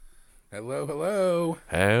Hello, hello.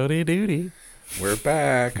 Howdy doody. We're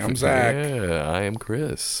back. I'm Zach. Yeah, I am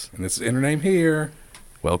Chris. And this is Inner Name Here.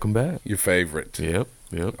 Welcome back. Your favorite. Yep.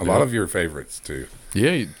 A lot of your favorites, too.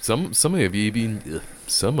 Yeah, some of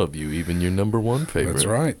you even your number one favorite. That's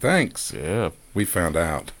right. Thanks. Yeah. We found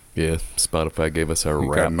out. Yeah, Spotify gave us our We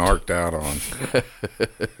rap. got narked out on.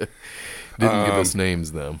 Didn't give us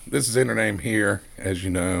names, though. This is Inner Name Here, as you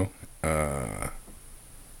know.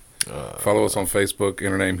 Follow us on Facebook,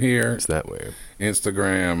 Inner Name Here. It's that way.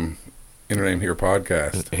 Instagram, Inner Name Here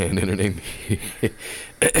Podcast. And Intername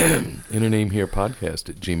Here Podcast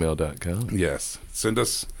at gmail.com. Yes. Send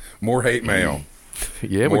us more hate mail.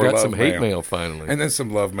 Yeah, we More got love some hate mail. mail finally. And then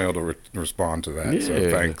some love mail to respond to that. Yeah,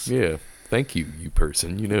 So thanks. Yeah. Thank you, you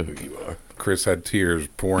person. You know who you are. Chris had tears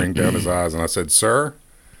pouring down his eyes, and I said, "Sir,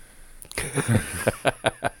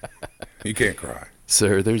 you can't cry.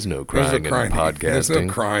 Sir, there's no crying in podcasting. There's no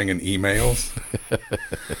crying in emails."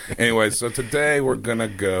 Anyway, so today we're gonna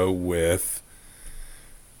go with.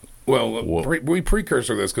 Well, we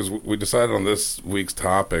precursor this because we decided on this week's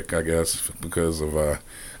topic, I guess, because of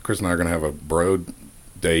Chris and I are gonna have a bro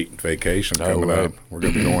date vacation coming up. We're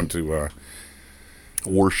gonna be going to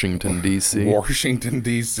Washington, D.C. Washington,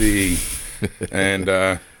 D.C. And,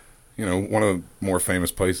 one of the more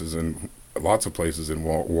famous places lots of places in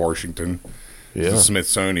Washington is the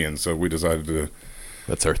Smithsonian. So we decided to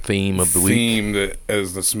That's our theme of the week. theme it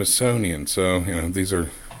as the Smithsonian. So, these are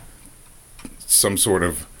some sort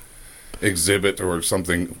of exhibit or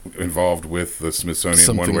something involved with the Smithsonian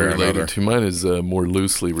Something one way or related another. to mine is more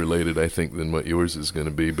loosely related, I think, than what yours is going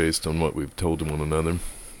to be based on what we've told one another,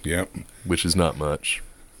 Yep. which is not much.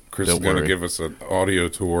 Chris Don't is going to worry. give us an audio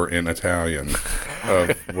tour in Italian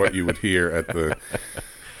of what you would hear at the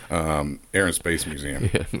Air and Space Museum.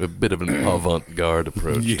 Yeah, a bit of an avant-garde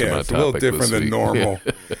approach to my Yeah, it's a little topic different this than week. normal.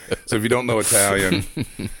 So if you don't know Italian,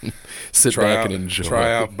 Sit back and enjoy.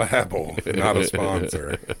 Try out Babbel, not a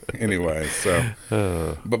sponsor. Anyway,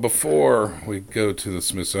 but before we go to the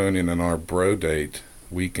Smithsonian and our bro date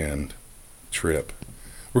weekend trip,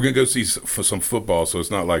 we're going to go see some football, so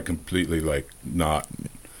it's not like completely not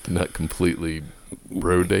completely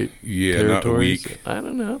bro date not territories. weak. I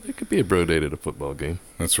don't know. There could be a bro date at a football game.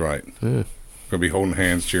 That's right. Yeah. Going to be holding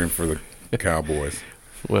hands cheering for the Cowboys.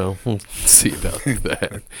 Well, we'll see about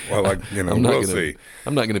that. Well, we'll see.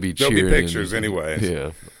 I'm not going to be There'll cheering. be pictures anyways.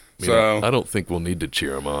 Yeah. So I don't think we'll need to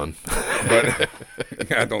cheer them on. But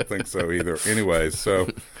I don't think so either. Anyways, so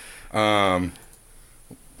a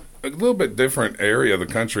little bit different area of the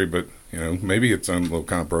country, but maybe its own little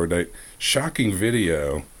kind of bro date. Shocking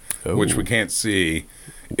video, which we can't see.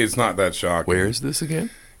 It's not that shocking. Where is this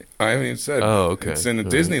again? I haven't even said. Oh, okay. It's in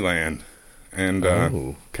Disneyland,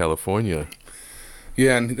 and California.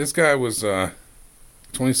 yeah, and this guy was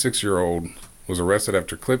 26-year-old was arrested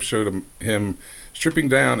after clips showed him stripping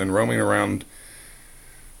down and roaming around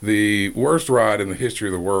the worst ride in the history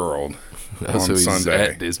of the world on So he's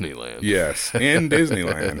Sunday at Disneyland. Yes, in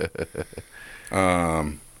Disneyland.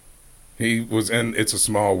 He was in It's a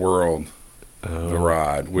Small World, the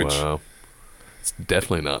ride, which it's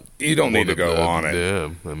definitely not. you don't need to go on it. Yeah,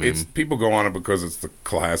 I mean, People go on it because it's the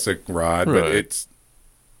classic ride, Right.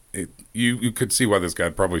 but you could see why this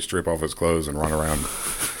guy'd probably strip off his clothes and run around.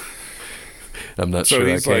 I'm not So sure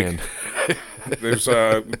I he's can. There's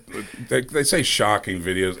they say shocking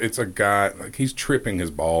videos. It's a guy he's tripping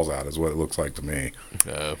his balls out is what it looks like to me.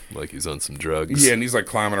 Like he's on some drugs. Yeah, and he's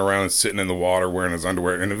climbing around and sitting in the water wearing his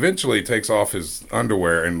underwear, and eventually he takes off his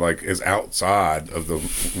underwear and is outside of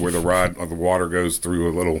where the ride of the water goes through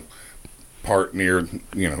a little part near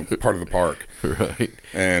part of the park. Right.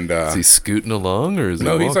 And is he scooting along or is he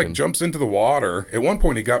no, walking? he's jumps into the water. At one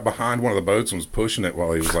point, he got behind one of the boats and was pushing it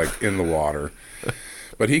while he was in the water.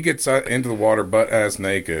 But he gets into the water butt-ass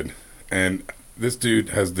naked, and this dude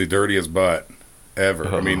has the dirtiest butt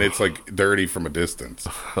ever. I mean, it's dirty from a distance.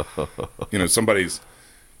 Somebody's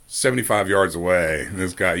 75 yards away, and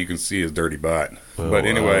this guy, you can see his dirty butt. But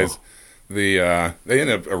anyways, they end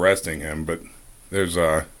up arresting him, but there's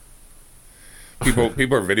people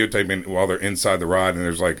are videotaping while they're inside the ride, and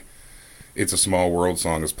there's It's a Small World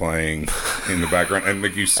song is playing in the background, and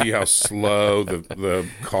you see how slow the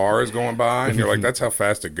car is going by, and you're like, that's how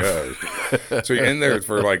fast it goes. So you're in there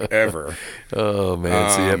for ever. Oh man,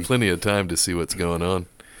 so you have plenty of time to see what's going on.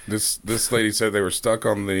 This lady said they were stuck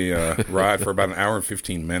on the ride for about an hour and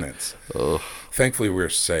 15 minutes. Oh. Thankfully, we were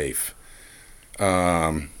safe.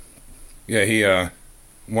 One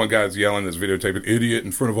guy's yelling this videotaping idiot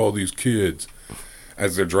in front of all these kids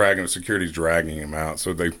as the security's dragging him out.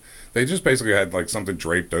 So they just basically had something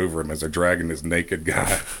draped over him as they're dragging this naked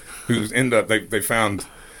guy who's they found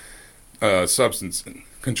substance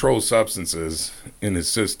controlled substances in his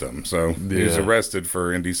system. So he was Yeah. arrested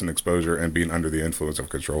for indecent exposure and being under the influence of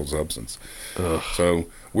controlled substance. Ugh. So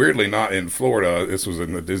weirdly, not in Florida. This was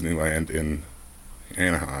in the Disneyland in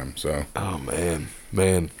Anaheim. So, Oh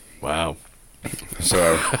man, wow.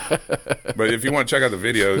 but if you want to check out the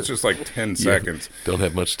video, it's just like 10 seconds. Don't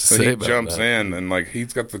have much to So say he about jumps that. in and like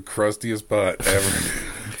he's got the crustiest butt ever.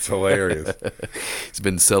 It's hilarious. He's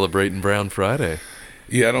been celebrating Brown Friday.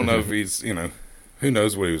 Yeah, I don't know if he's, who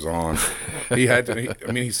knows what he was on. He had to.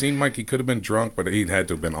 He seemed like he could have been drunk, but he had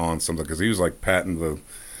to have been on something because he was like patting the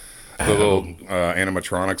little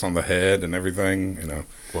animatronics on the head and everything.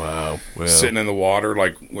 Wow. Well, Sitting in the water,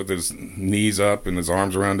 like with his knees up and his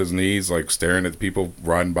arms around his knees, like staring at the people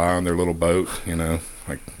riding by on their little boat.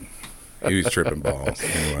 Like he was tripping balls.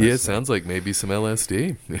 Anyways. yeah, it sounds like maybe some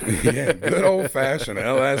LSD. Yeah, good old fashioned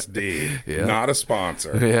LSD. Yeah. Not a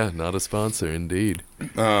sponsor. Yeah, not a sponsor, indeed.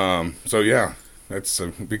 So yeah, that's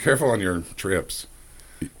be careful on your trips.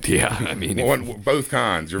 Yeah, I mean, Both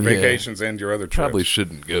kinds, your Yeah. vacations and your other trips. probably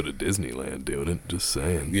shouldn't go to Disneyland doing it. Just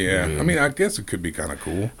saying. Yeah, I guess it could be kind of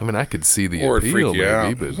cool. I could see the Or it appeal, freak you maybe,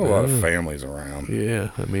 out. but There's a lot of families around. yeah,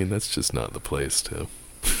 that's just not the place to.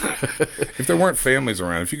 If there weren't families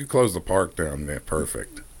around, if you could close the park down, then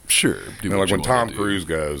perfect. Sure, do what Like you when Tom wanna do. Cruise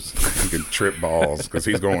goes, he can trip balls because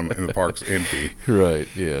he's going and the park's empty. Right?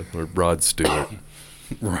 Yeah, or Rod Stewart.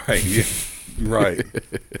 Right. Yeah. Right.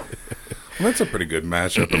 Well, that's a pretty good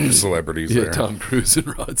matchup of celebrities Yeah, there. Tom Cruise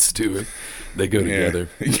and Rod Stewart. They go together.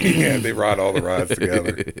 Yeah, they ride all the rides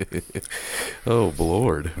together. Oh,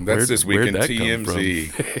 Lord. That's this week in where'd that come from?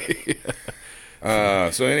 TMZ.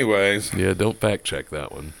 So, anyways, Yeah, don't fact check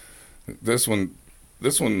that one. this one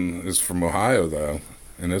is from Ohio though,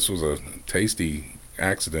 and this was a tasty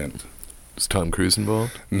accident. Is Tom Cruise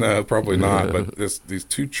involved? No, probably not. But these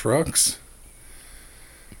two trucks,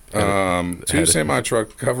 two semi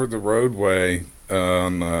truck covered the roadway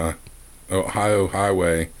on Ohio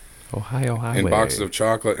Highway Ohio Highway. in boxes of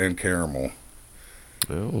chocolate and caramel.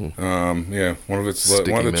 Oh, Yeah, one of the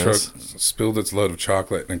Sticky mess. trucks spilled its load of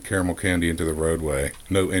chocolate and caramel candy into the roadway.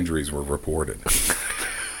 No injuries were reported.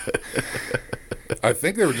 I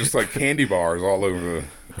think they were just like candy bars all over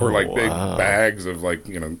or like big Wow. bags of like,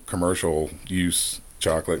 commercial use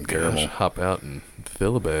chocolate and caramel. gosh, hop out and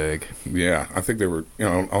fill a bag. Yeah, I think they were, I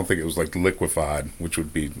don't think it was like liquefied, which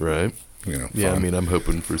would be, Right? Yeah, fun. I'm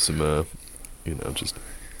hoping for some, just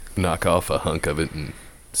knock off a hunk of it and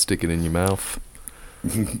stick it in your mouth.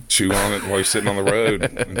 Chew on it while you're sitting on the road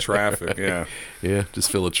in traffic. Yeah. Yeah,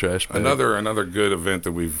 just fill a trash bag. Another good event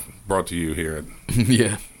that we've brought to you here at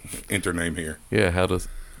Yeah. Intername here. Yeah, how to,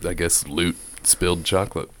 I guess, loot spilled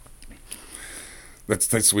chocolate. That's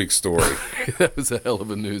this week's story. That was a hell of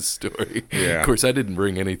a news story. Yeah. Of course, I didn't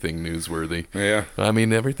bring anything newsworthy. Yeah.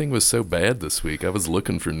 Everything was so bad this week. I was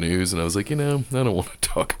looking for news, and I was like, I don't want to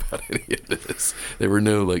talk about any of this. There were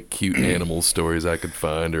no, cute animal stories I could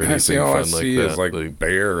find or I anything see all I fun like see that. is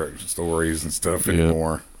bear stories and stuff Yeah.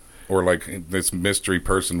 anymore. Or like this mystery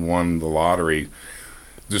person won the lottery,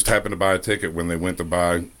 just happened to buy a ticket when they went to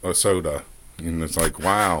buy a soda. And it's like,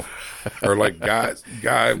 wow. Or like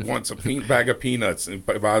guy wants a bag of peanuts and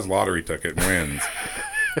buys lottery ticket and wins.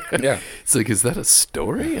 Yeah. It's like, is that a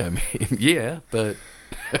story? Yeah, but...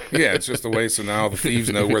 Yeah, it's just a way so now the thieves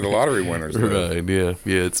know where the lottery winners live. Right, yeah.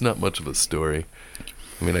 Yeah, it's not much of a story.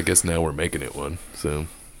 I guess now we're making it one, so,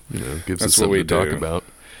 gives That's us what something we to talk do. about.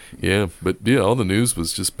 Yeah, but yeah, all the news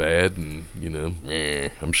was just bad, and,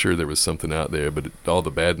 I'm sure there was something out there, but all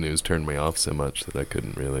the bad news turned me off so much that I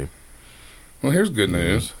couldn't really. Well, here's good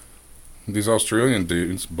news. These Australian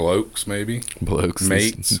dudes, blokes maybe, Blokes.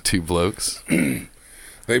 Mates. Two blokes.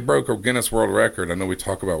 they broke a Guinness World Record. I know we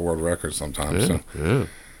talk about world records sometimes. Yeah, So yeah.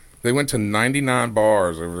 they went to 99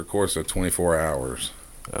 bars over the course of 24 hours.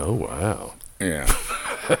 Oh, wow. Yeah.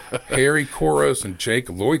 Harry Koros and Jake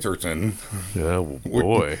Loiterton, Oh,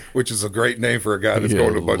 boy. which is a great name for a guy that's Yeah,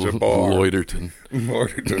 going to a bunch of bars. Loiterton.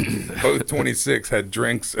 Loiterton. Both 26 had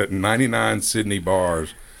drinks at 99 Sydney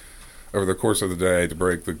bars over the course of the day to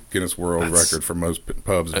break the Guinness World Record for most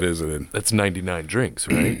pubs visited. That's 99 drinks,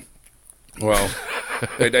 right? Well,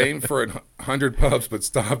 they'd aimed for 100 pubs but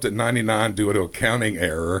stopped at 99 due to a counting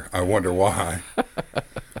error. I wonder why.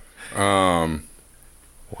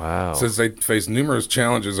 Wow. Says they faced numerous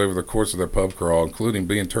challenges over the course of their pub crawl, including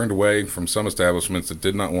being turned away from some establishments that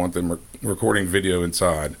did not want them recording video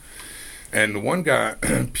inside. And one guy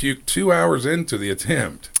puked 2 hours into the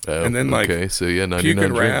attempt, Oh, and then okay, so yeah, 99 puke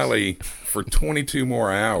and drinks. rally for 22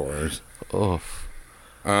 more hours. Oh,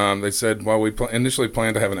 They said, while we initially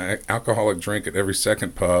planned to have an alcoholic drink at every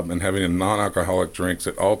second pub and having a non-alcoholic drinks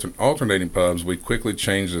at alternating pubs, we quickly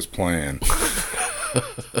changed this plan.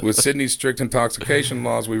 With Sydney's strict intoxication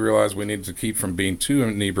laws, we realized we needed to keep from being too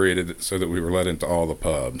inebriated so that we were let into all the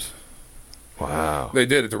pubs. Wow. They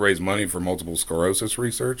did it to raise money for multiple sclerosis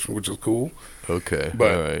research, which is cool. Okay.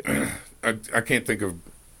 But all right. I can't think of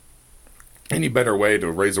any better way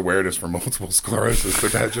to raise awareness for multiple sclerosis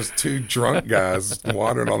than to have just two drunk guys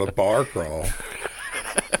wandering on a bar crawl.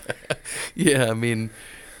 Yeah, I mean,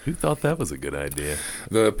 who thought that was a good idea?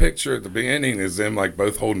 The picture at the beginning is them like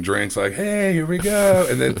both holding drinks, like, "Hey, here we go,"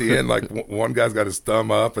 and then at the end, like one guy's got his thumb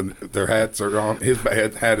up and their hats are on. His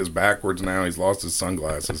hat is backwards now. He's lost his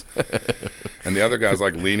sunglasses, and the other guy's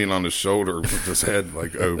like leaning on his shoulder with his head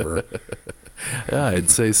like over. Yeah, I'd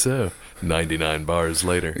say so. 99 bars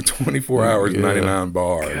later. 24 hours, 99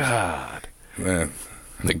 bars. God, Man,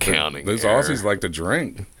 the counting. those error. Aussies like to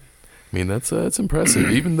drink. I mean, that's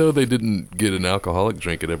impressive. Even though they didn't get an alcoholic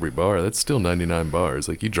drink at every bar, that's still 99 bars.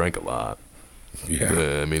 Like, you drank a lot.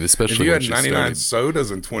 Yeah. I mean, If especially you had once 99 started.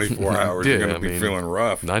 sodas in 24 hours, Yeah, you're going I to be mean, feeling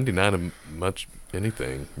rough. 99 of much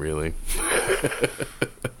anything, really.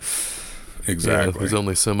 Exactly. There's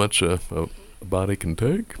only so much a body can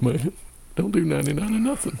take, man. Don't do 99 of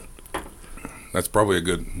nothing. That's probably a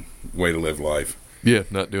good way to live life. Yeah,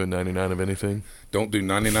 not doing 99 of anything. Don't do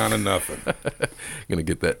 99 of nothing Gonna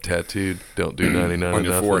get that tattooed. Don't do 99 on of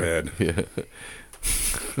your nothing. forehead. Yeah.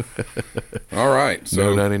 All right. No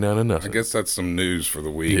So 99 of I nothing. guess that's some news for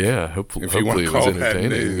the week. Yeah, hopefully, If you want hopefully to it was call that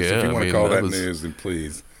entertaining. news, Yeah, if you I want to mean, call that was, news, then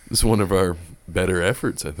please. It's one of our better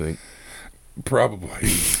efforts, I think. Probably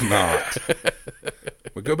not.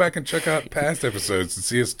 But go back and check out past episodes to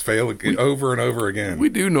see us fail over and over again. We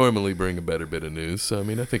do normally bring a better bit of news, so I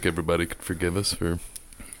mean, I think everybody could forgive us for.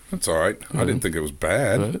 That's all right. I didn't think it was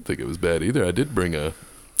bad. I didn't think it was bad either. I did bring a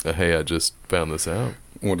hey, I just found this out.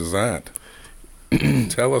 What is that?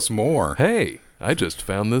 Tell us more. Hey, I just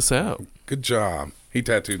found this out. Good job. He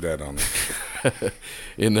tattooed that on me.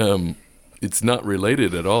 And it's not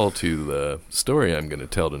related at all to the story I'm going to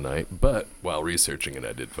tell tonight, but while researching it,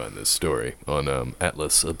 I did find this story on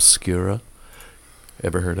Atlas Obscura.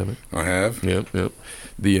 Ever heard of it? I have. Yep.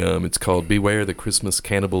 It's called "Beware the Christmas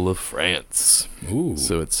Cannibal of France." Ooh.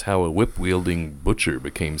 So it's how a whip-wielding butcher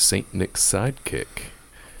became Saint Nick's sidekick.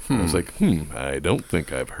 I was like, I don't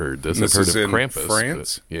think I've heard this. This I've heard is of in Krampus.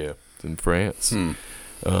 France? But yeah, it's in France.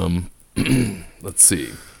 Let's see.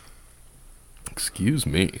 Excuse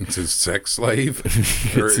me. It's his sex slave.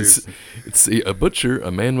 Or It's a butcher,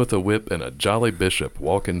 a man with a whip, and a jolly bishop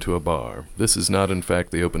walk into a bar. This is not, in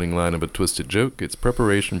fact, the opening line of a twisted joke. It's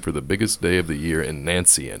preparation for the biggest day of the year in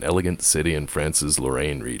Nancy, an elegant city in France's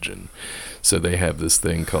Lorraine region. So they have this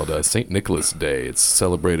thing called St. Nicholas Day. It's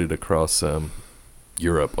celebrated across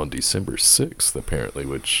Europe on December 6th, apparently,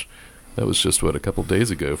 which that was just, a couple days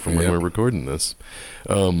ago from when Yep. we're recording this.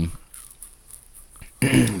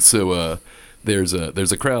 There's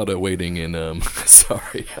a crowd waiting in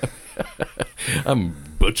sorry. I'm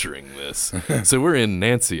butchering this. So we're in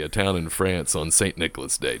Nancy, a town in France, on St.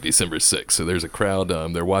 Nicholas Day, December 6th. So there's a crowd.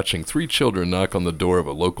 They're watching 3 children knock on the door of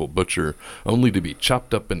a local butcher, only to be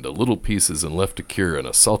chopped up into little pieces and left to cure in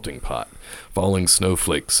a salting pot. Falling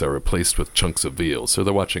snowflakes are replaced with chunks of veal. So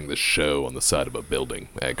they're watching this show on the side of a building,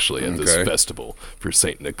 actually, at this Okay. festival for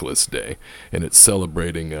St. Nicholas Day. And it's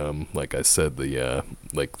celebrating, like I said, the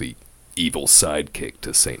evil sidekick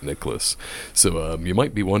to St. Nicholas. So you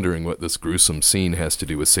might be wondering what this gruesome scene has to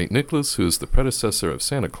do with St. Nicholas, who is the predecessor of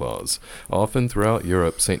Santa Claus. Often throughout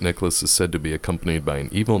Europe, St. Nicholas is said to be accompanied by an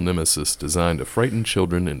evil nemesis designed to frighten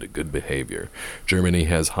children into good behavior. Germany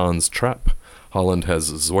has Hans Trapp. Holland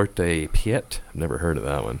has Zwarte Piet. I've never heard of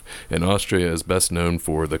that one. And Austria is best known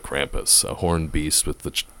for the Krampus, a horned beast with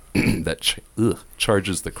the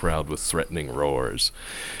charges the crowd with threatening roars.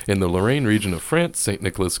 In the Lorraine region of France, St.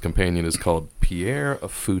 Nicholas' companion is called Pierre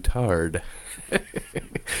Foutard,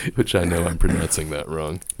 which I know I'm pronouncing that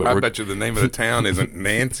wrong. But I bet you the name of the town isn't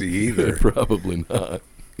Nancy either. Probably not.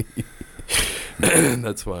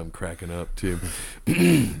 That's why I'm cracking up, too.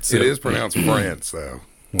 So, It is pronounced France, though.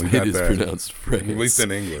 We It got is that. pronounced France. At least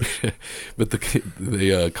in English. But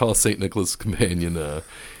they call St. Nicholas' companion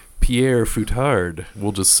Pierre Foutard,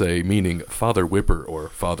 we'll just say, meaning Father Whipper or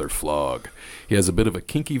Father Flog. He has a bit of a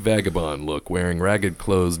kinky vagabond look, wearing ragged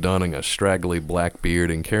clothes, donning a straggly black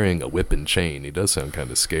beard, and carrying a whip and chain. He does sound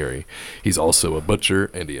kind of scary. He's also a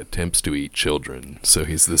butcher, and he attempts to eat children. So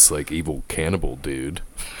he's this, evil cannibal dude.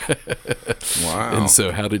 Wow. And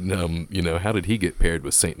so how did he get paired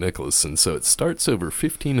with St. Nicholas? And so it starts over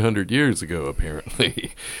 1,500 years ago,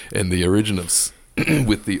 apparently. And the origin of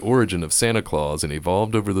with the origin of Santa Claus, and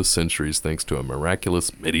evolved over the centuries thanks to a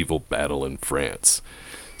miraculous medieval battle in France.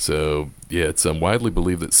 So, yeah, it's widely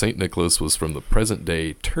believed that St. Nicholas was from the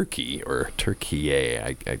present-day Turkey, or Turkiye,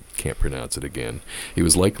 I can't pronounce it again. He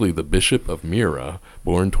was likely the bishop of Myra,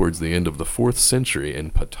 born towards the end of the 4th century in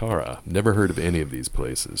Patara. Never heard of any of these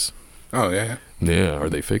places. Oh, yeah? Yeah, are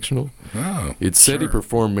they fictional? Oh, It's said he sure.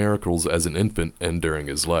 performed miracles as an infant and during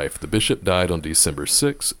his life. The bishop died on December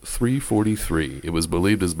 6, 343. It was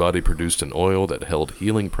believed his body produced an oil that held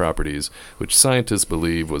healing properties, which scientists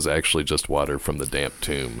believe was actually just water from the damp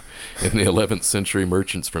tomb. In the 11th century,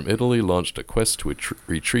 merchants from Italy launched a quest to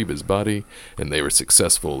retrieve his body, and they were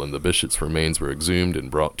successful, and the bishop's remains were exhumed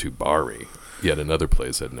and brought to Bari, yet another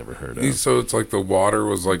place I'd never heard of. So it's like the water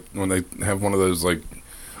was like when they have one of those like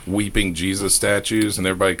weeping Jesus statues and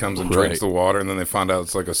everybody comes and drinks Right. the water and then they find out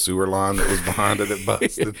it's like a sewer line that was behind it that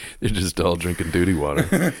busted. They're just all drinking duty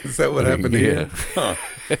water. Is that what happened here? Huh.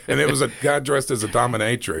 And it was a guy dressed as a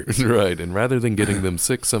dominatrix. Right, and rather than getting them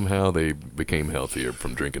sick somehow, they became healthier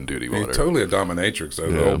from drinking duty He's water. totally a dominatrix,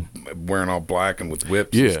 though. Yeah. Wearing all black and with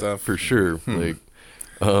whips and Yeah, stuff. for sure. Like,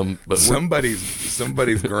 but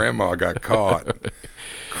Somebody's grandma got caught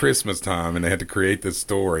Christmas time, and they had to create this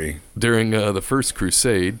story. during the First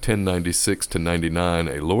Crusade, 1096 to 99,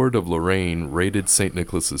 a lord of Lorraine raided St.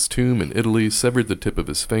 Nicholas's tomb in Italy, severed the tip of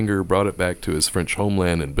his finger, brought it back to his French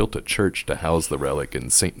homeland, and built a church to house the relic in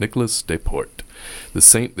St. Nicholas de Port. The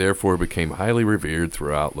saint therefore became highly revered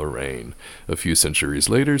throughout Lorraine. A few centuries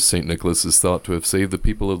later, St. Nicholas is thought to have saved the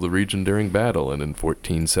people of the region during battle, and in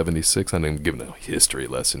 1476, I'm giving a history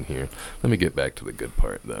lesson here. Let me get back to the good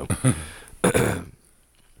part, though.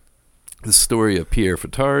 The story of Pierre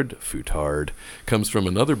Foutard, comes from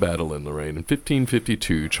another battle in Lorraine. In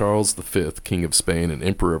 1552, Charles V, King of Spain and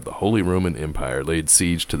Emperor of the Holy Roman Empire, laid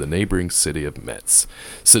siege to the neighboring city of Metz.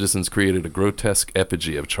 Citizens created a grotesque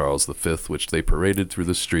effigy of Charles V, which they paraded through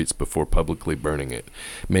the streets before publicly burning it.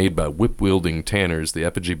 Made by whip-wielding tanners, the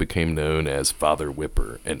effigy became known as Father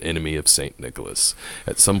Whipper, an enemy of St. Nicholas.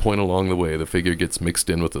 At some point along the way, the figure gets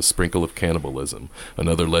mixed in with a sprinkle of cannibalism.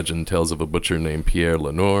 Another legend tells of a butcher named Pierre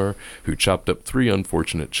Lenoir, who chopped up 3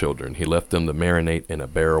 unfortunate children. He left them to marinate in a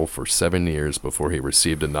barrel for 7 years before he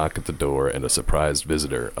received a knock at the door and a surprised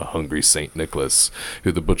visitor, a hungry St. Nicholas,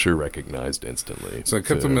 who the butcher recognized instantly. So they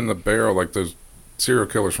kept them in the barrel like those serial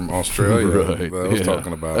killers from Australia Right, that I was yeah.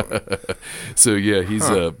 talking about. So yeah, he's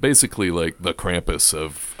basically like the Krampus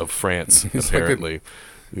of France, He's like a- apparently.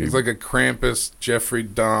 He's like a Krampus, Jeffrey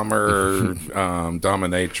Dahmer,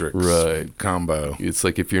 dominatrix Right. combo. It's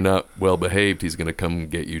like if you're not well behaved, he's going to come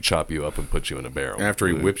get you, chop you up, and put you in a barrel. After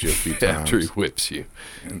he whips you a few times. After he whips you.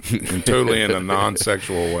 And totally in a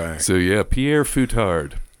non-sexual way. So yeah, Pierre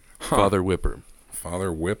Foutard, Father Whipper. Father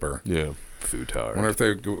Whipper. Yeah, I Foutard. wonder if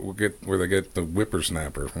they will get where they get the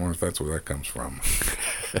whippersnapper. I wonder if that's where that comes from.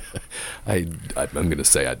 I'm going to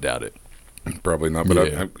say I doubt it. Probably not.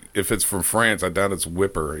 But Yeah. if it's from France, I doubt it's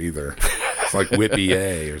whipper either. It's like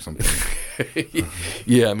whippier or something.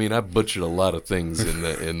 Yeah, I mean, I butchered a lot of things in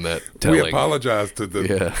that We telling. apologize to the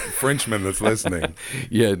Yeah. Frenchman that's listening.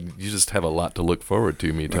 Yeah, you just have a lot to look forward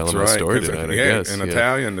to me telling my That's right. story 'Cause, tonight, I yeah, guess. in Yeah.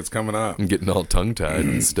 Italian, it's coming up. I'm getting all tongue-tied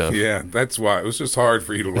and stuff. Yeah, that's why it was just hard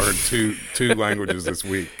for you to learn two languages this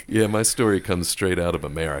week. Yeah, my story comes straight out of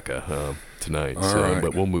America tonight. All So, right.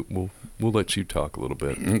 but we'll let you talk a little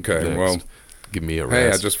bit. Okay, next. well, give me a hey, I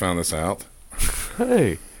rest. just found this out.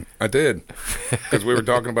 Hey, I did because we were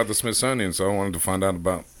talking about the Smithsonian, so I wanted to find out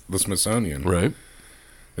about the Smithsonian. right?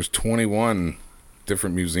 There's 21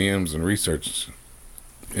 different museums and research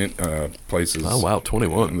places. Oh wow,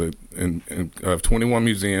 21. I have 21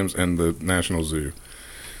 museums and the National Zoo.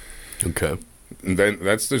 Okay. And then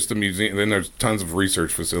that's just the museum. Then there's tons of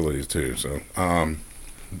research facilities too. So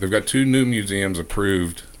they've got 2 new museums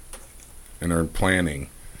approved and are in planning.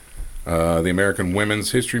 The American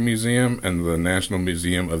Women's History Museum and the National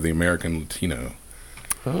Museum of the American Latino.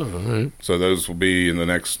 Oh, all right. So those will be in the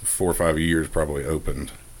next 4 or 5 years probably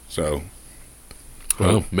opened. So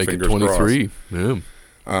Well, make it fingers 23.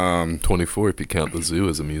 Yeah. 24 if you count the zoo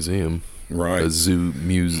as a museum. right. A zoo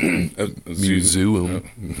museum. A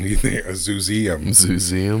Museum. a zooseum.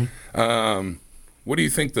 Museum. What do you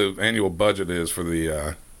think the annual budget is for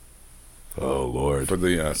the Oh Lord.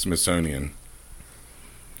 Smithsonian?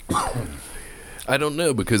 I don't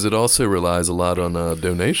know because it also relies a lot on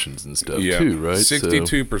donations and stuff too, right?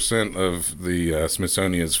 62% of the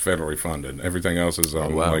Smithsonian is federally funded. Everything else is wow.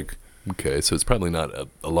 like Okay, so it's probably not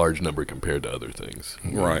a large number compared to other things.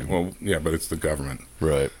 right. Well, yeah, but it's the government.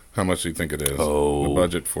 Right. How much do you think it is? Oh. The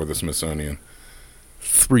budget for the Smithsonian?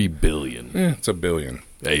 $3 billion. It's $1 billion.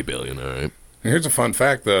 $1 billion, all right. And here's a fun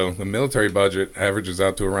fact, though: the military budget averages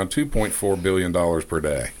out to around $2.4 billion per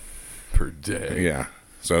day. Per day. Yeah,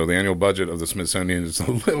 So the annual budget of the Smithsonian is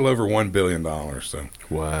a little over $1 billion. So,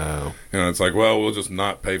 Wow. it's like, well, we'll just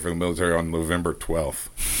not pay for the military on November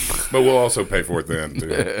 12th. But we'll also pay for it then,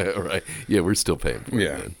 too. Right. Yeah, we're still paying for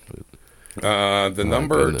Yeah. it. The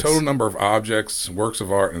Goodness. total number of objects, works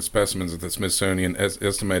of art, and specimens at the Smithsonian is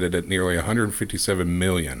estimated at nearly 157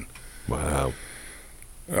 million. Wow.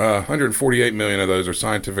 148 million of those are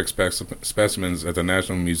scientific specimens at the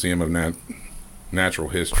National Museum of Natural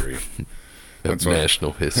History. That's what-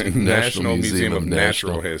 National History. National Museum of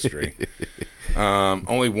Natural History.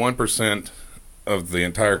 Only 1% of the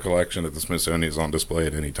entire collection at the Smithsonian is on display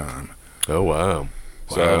at any time. Oh, wow.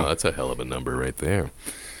 So- Wow, that's a hell of a number right there.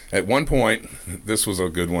 At one point, this was a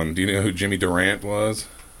good one. Do you know who Jimmy Durant was?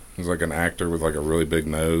 He was like an actor with like a really big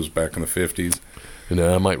nose back in the 50s. You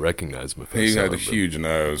know, I might recognize him if I He saw had a him, but- huge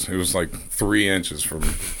nose. It was like 3 inches from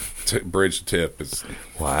bridge to tip. It's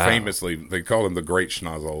Wow. famously, they called him the Great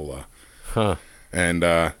Schnozzola. Huh. And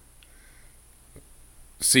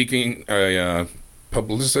seeking a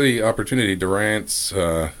publicity opportunity, Durante's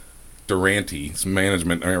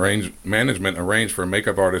management arranged for a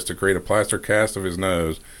makeup artist to create a plaster cast of his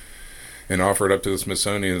nose and offer it up to the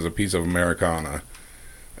Smithsonian as a piece of Americana.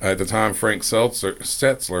 At the time, Frank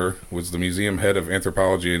Setzler was the museum head of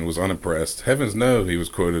anthropology and was unimpressed. Heavens no, he was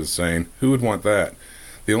quoted as saying, "Who would want that?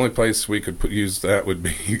 The only place we could use that would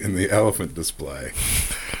be in the elephant display."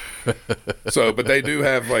 So, but they do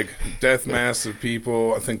have like death masks of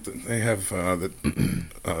people. I think that they have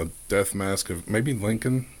the death mask of maybe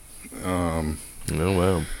Lincoln. Oh,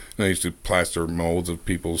 wow. They used to plaster molds of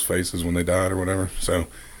people's faces when they died or whatever. So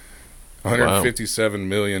 157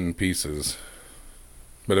 million pieces.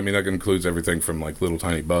 But I mean, that includes everything from like little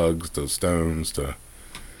tiny bugs to stones to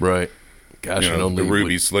Right. Gosh, and only the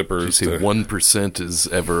ruby you slippers. see 1% is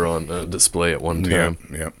ever on display at one Yeah, time.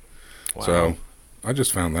 yeah. Wow. So I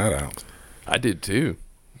just found that out. I did too.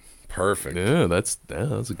 Perfect. Yeah, that's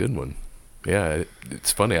a good one. Yeah,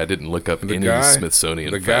 it's funny. I didn't look up The any guy-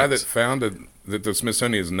 Smithsonian The guy that facts. founded that the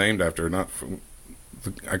Smithsonian is named after,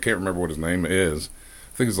 I can't remember what his name is.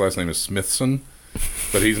 I think his last name is Smithson,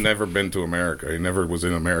 but he's never been to America. He never was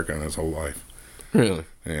in America in his whole life. Really?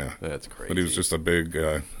 Yeah. That's crazy. But he was just a big,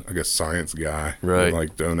 I guess, science guy. Right. He,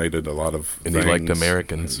 like, donated a lot of And things. he liked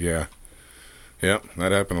Americans. Yeah. Yep,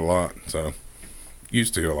 that happened a lot. So,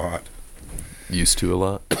 used to a lot. Used to a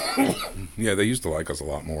lot. Yeah, they used to like us a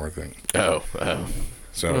lot more, I think. Oh.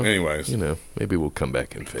 So, Well, anyways, You know, maybe we'll come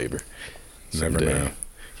back in favor. never someday. know.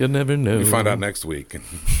 You'll never know. We'll find out next week. And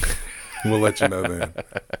we'll let you know then.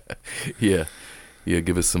 Yeah. Yeah,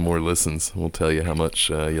 give us some more listens. We'll tell you how much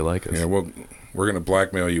you like us. Yeah, we're going to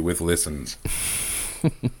blackmail you with listens.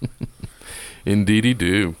 Indeedy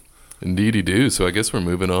do. Indeedy do. So I guess we're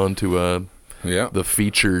moving on to Yeah. the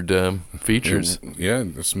featured features. Yeah,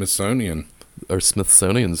 the Smithsonian. Our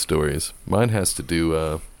Smithsonian stories. Mine has to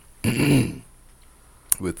do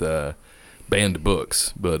with banned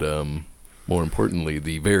books, but more importantly,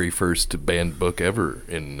 the very first banned book ever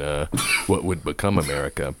in what would become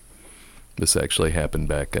America. This actually happened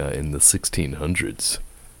back in the 1600s.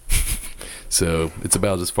 So it's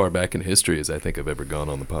about as far back in history as I think I've ever gone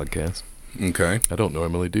on the podcast. Okay. I don't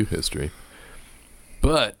normally do history.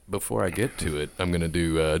 But before I get to it, I'm going to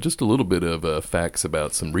do just a little bit of facts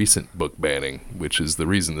about some recent book banning, which is the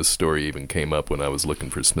reason this story even came up when I was looking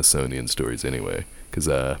for Smithsonian stories anyway, because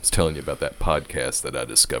I was telling you about that podcast that I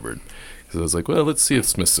discovered. Because I was like, well, let's see if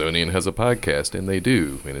Smithsonian has a podcast, and they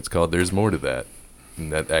do, and it's called There's More to That.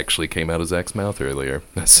 And that actually came out of Zach's mouth earlier.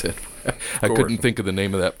 I said, I couldn't think of the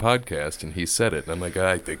name of that podcast, and he said it. And I'm like,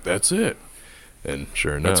 I think that's it. And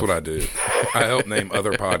sure enough. That's what I do. I help name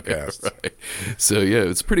other podcasts. Right. So, yeah,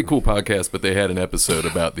 it's a pretty cool podcast, but they had an episode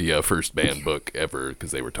about the first banned book ever because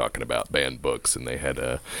they were talking about banned books, and they had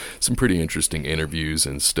some pretty interesting interviews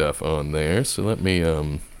and stuff on there. So let me,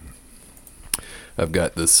 I've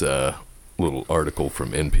got this little article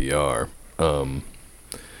from NPR,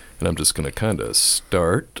 and I'm just going to kind of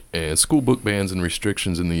start. And school book bans and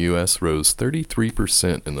restrictions in the U.S. rose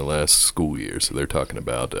 33% in the last school year. So they're talking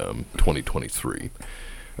about 2023.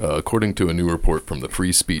 According to a new report from the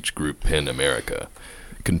free speech group PEN America,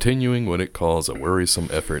 continuing what it calls a worrisome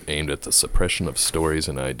effort aimed at the suppression of stories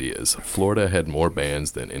and ideas, Florida had more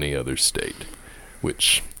bans than any other state,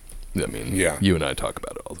 which I mean, Yeah. you and I talk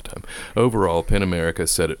about it all the time. Overall, PEN America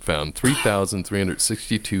said it found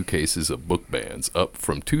 3,362 cases of book bans, up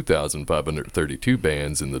from 2,532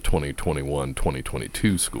 bans in the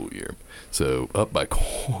 2021-2022 school year. So up by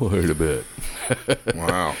quite a bit.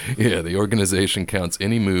 Wow. Yeah, the organization counts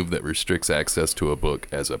any move that restricts access to a book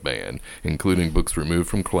as a ban, including books removed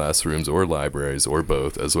from classrooms or libraries or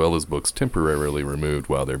both, as well as books temporarily removed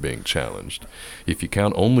while they're being challenged. If you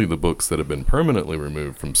count only the books that have been permanently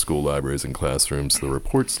removed from school libraries and classrooms, the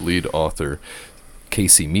report's lead author,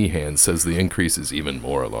 Casey Meehan, says the increase is even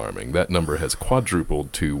more alarming. That number has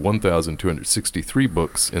quadrupled to 1,263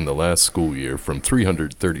 books in the last school year from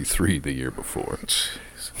 333 the year before.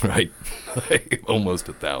 Right? Like, almost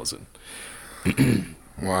 1,000.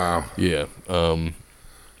 Wow. Yeah.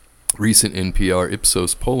 Recent NPR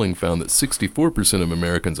Ipsos polling found that 64% of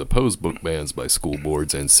Americans oppose book bans by school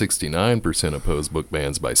boards and 69% oppose book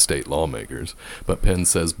bans by state lawmakers. But Penn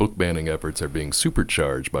says book banning efforts are being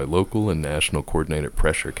supercharged by local and national coordinated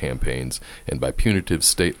pressure campaigns and by punitive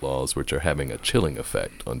state laws, which are having a chilling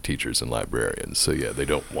effect on teachers and librarians. So, yeah, they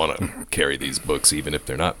don't want to carry these books even if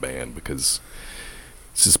they're not banned, because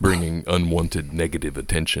it's just bringing unwanted negative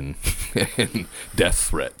attention and death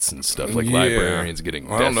threats and stuff, like librarians getting death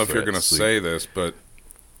threats. I don't know if you're going to say this, but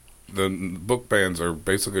the book bans are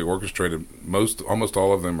basically orchestrated. Almost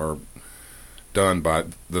all of them are done by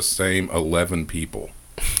the same 11 people.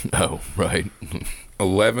 Oh, right.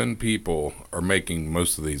 11 people are making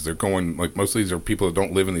most of these. They're going, like, most of these are people that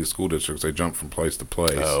don't live in these school districts. They jump from place to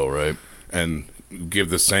place. Oh, right. And give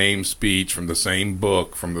the same speech from the same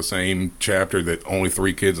book, from the same chapter that only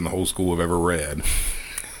 3 kids in the whole school have ever read,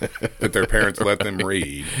 that their parents let them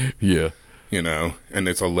read. Yeah. You know, and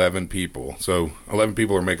it's 11 people. So 11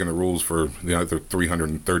 people are making the rules for the other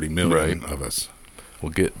 330 million of us.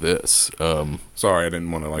 Well, get this. Sorry, I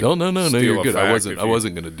didn't want to No, you're good. I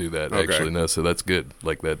wasn't going to do that, Okay. actually. No, so that's good.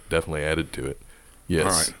 Like, that definitely added to it. Yes.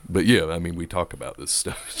 All right. But yeah, I mean, we talk about this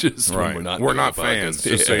stuff just when we're not fans,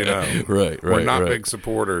 just so you know. Right. We're not big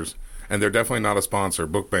supporters, and they're definitely not a sponsor.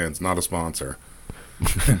 Book bands, not a sponsor.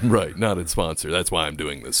 Right, not a sponsor. That's why I'm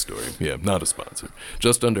doing this story. Yeah, not a sponsor.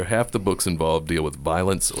 Just under half the books involved deal with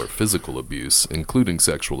violence or physical abuse, including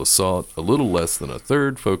sexual assault. A little less than a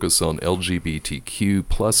third focus on LGBTQ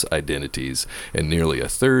plus identities, and nearly a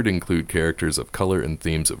third include characters of color and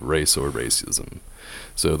themes of race or racism.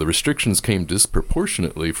 So the restrictions came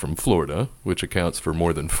disproportionately from Florida, which accounts for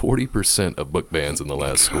more than 40% of book bans in the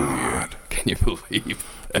last school year. Can you believe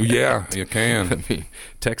that? Yeah, you can. I mean,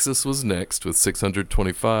 Texas was next with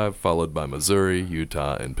 625, followed by Missouri,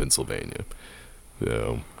 Utah, and Pennsylvania.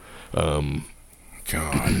 So,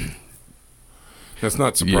 God. That's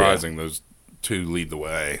not surprising. Yeah. Those two lead the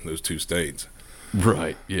way, those two states.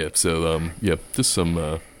 Right, yeah. So, just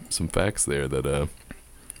some facts there that...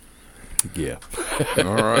 Yeah.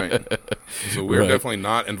 All right. So we're definitely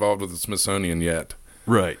not involved with the Smithsonian yet.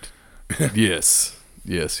 Right. Yes.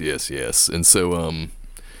 And so,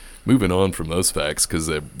 moving on from those facts, because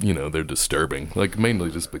they're disturbing. Like,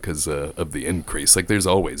 mainly just because of the increase. Like, there's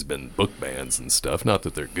always been book bans and stuff. Not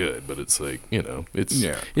that they're good, but it's like,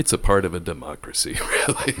 it's a part of a democracy,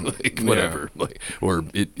 really. Like, whatever. Yeah. Like, or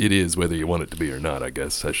it is whether you want it to be or not, I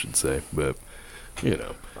guess I should say. But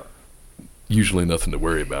usually nothing to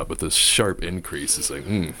worry about, but this sharp increase is like,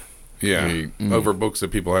 over books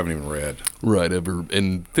that people haven't even read. Right,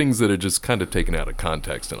 and things that are just kind of taken out of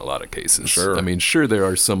context in a lot of cases. Sure. I mean, sure, there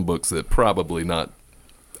are some books that probably not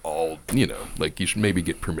all, like you should maybe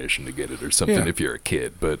get permission to get it or something if you're a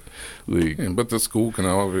kid, but but the school can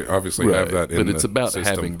obviously have that in the but it's about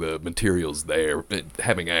system. Having the materials there,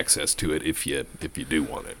 having access to it if you do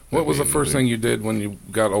want it. What was the first thing you did when you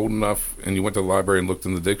got old enough and you went to the library and looked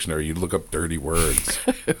in the dictionary? You'd look up dirty words.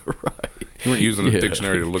 Right. You weren't using a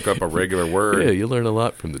dictionary to look up a regular word. Yeah, you learn a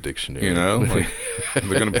lot from the dictionary. Like,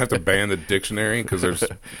 they're going to have to ban the dictionary because there's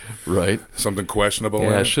something questionable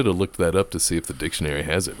in it. I should have looked that up to see if the dictionary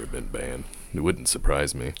has ever been banned. It wouldn't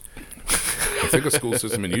surprise me. I think a school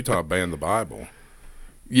system in Utah banned the Bible.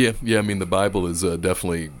 Yeah. I mean, the Bible is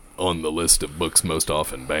definitely on the list of books most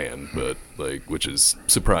often banned, but which is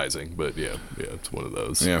surprising. But yeah, it's one of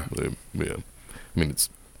those. Yeah. I mean, it's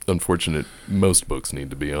unfortunate. Most books need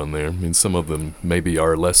to be on there. I mean, some of them maybe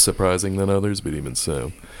are less surprising than others, but even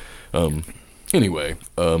so. Anyway,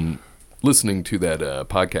 listening to that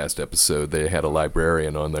podcast episode, they had a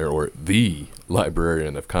librarian on there, or the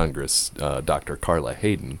Librarian of Congress, Dr. Carla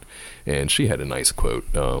Hayden, and she had a nice quote,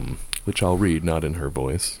 which I'll read, not in her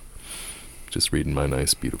voice, just reading my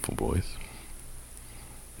nice, beautiful voice.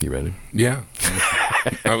 You ready? Yeah.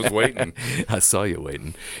 I was waiting. I saw you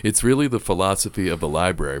waiting. It's really the philosophy of the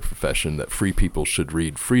library profession that free people should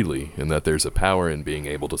read freely, and that there's a power in being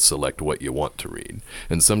able to select what you want to read.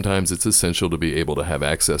 And sometimes it's essential to be able to have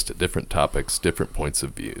access to different topics, different points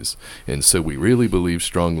of views. And so we really believe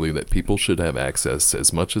strongly that people should have access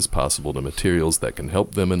as much as possible to materials that can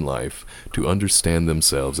help them in life to understand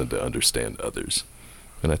themselves and to understand others.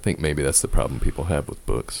 And I think maybe that's the problem people have with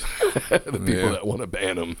books. The people that want to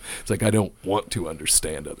ban them. It's like, I don't want to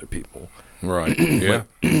understand other people. Right. Yeah.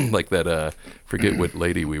 Like that, forget what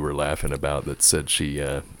lady we were laughing about that said she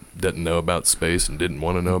doesn't know about space and didn't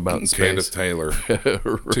want to know about space. Candace Taylor.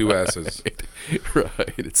 Right. 2 S's.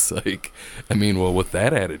 Right. It's like, I mean, well, with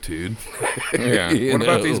that attitude. Yeah. What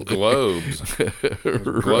about these globes?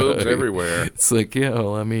 Globes everywhere. It's like, yeah,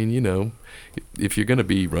 well, I mean, if you're going to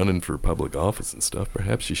be running for public office and stuff,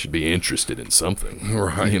 perhaps you should be interested in something.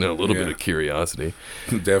 Right. A little bit of curiosity.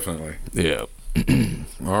 Definitely. Yeah.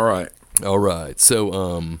 All right. So,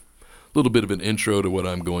 a little bit of an intro to what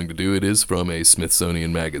I'm going to do. It is from a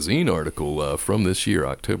Smithsonian Magazine article from this year,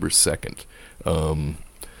 October 2nd.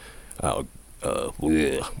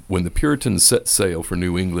 When the Puritans set sail for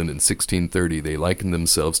New England in 1630, they likened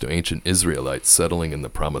themselves to ancient Israelites settling in the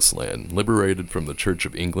Promised Land. Liberated from the Church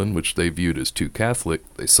of England, which they viewed as too Catholic,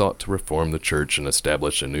 they sought to reform the church and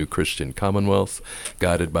establish a new Christian commonwealth,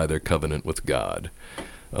 guided by their covenant with God.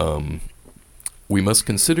 We must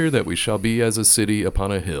consider that we shall be as a city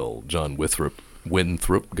upon a hill, John Winthrop,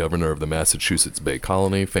 governor of the Massachusetts Bay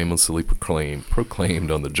Colony, famously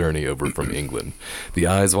proclaimed on the journey over from England. The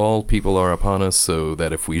eyes of all people are upon us, so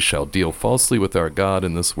that if we shall deal falsely with our God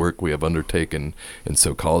in this work we have undertaken, and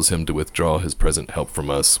so cause him to withdraw his present help from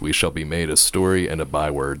us, we shall be made a story and a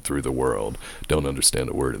byword through the world. Don't understand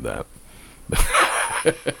a word of that.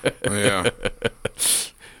 Yeah.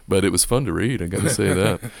 But it was fun to read, I got to say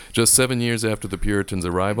that. Just 7 years after the Puritans'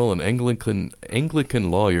 arrival, an Anglican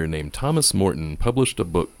lawyer named Thomas Morton published a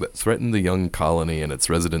book that threatened the young colony and its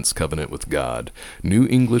residents' covenant with God. New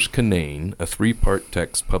English Canaan, a 3-part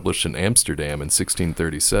text published in Amsterdam in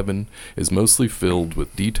 1637, is mostly filled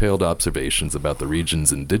with detailed observations about the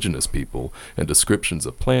region's indigenous people and descriptions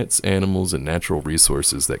of plants, animals, and natural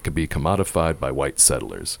resources that could be commodified by white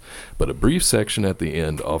settlers. But a brief section at the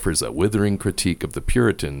end offers a withering critique of the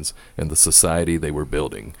Puritans and the society they were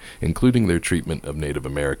building, including their treatment of Native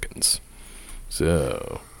Americans.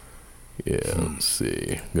 So, yeah, let's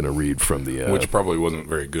see. I'm going to read from the... Which probably wasn't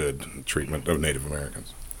very good treatment of Native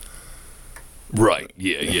Americans. Right,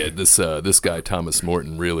 yeah. This guy, Thomas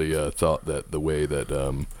Morton, really thought that the way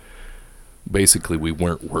that... basically, we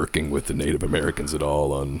weren't working with the Native Americans at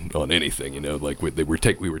all on anything, like we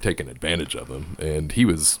were taking advantage of them. And he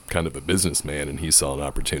was kind of a businessman, and he saw an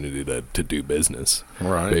opportunity to do business,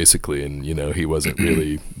 right? Basically, and he wasn't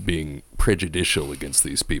really being prejudicial against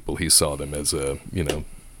these people. He saw them as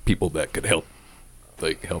people that could help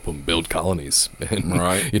them build colonies, and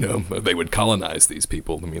right. They would colonize these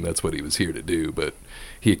people. I mean, that's what he was here to do. But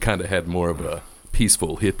he kind of had more of a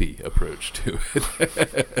peaceful hippie approach to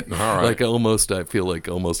it. All right. I feel like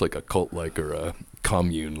almost like a cult-like or a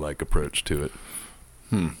commune-like approach to it.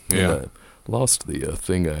 Yeah. Lost the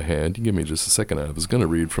thing I had. You give me just a second. I was going to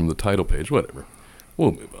read from the title page. Whatever.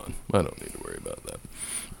 We'll move on. I don't need to worry about that.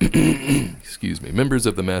 Excuse me. Members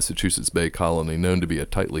of the Massachusetts Bay Colony, known to be a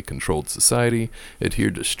tightly controlled society,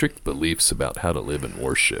 adhered to strict beliefs about how to live and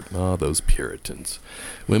worship. Ah, those Puritans.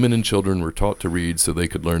 Women and children were taught to read so they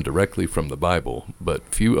could learn directly from the Bible,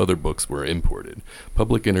 but few other books were imported.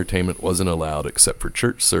 Public entertainment wasn't allowed except for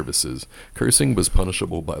church services. Cursing was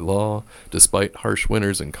punishable by law. Despite harsh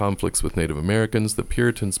winters and conflicts with Native Americans, the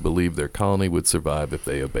Puritans believed their colony would survive if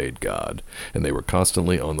they obeyed God, and they were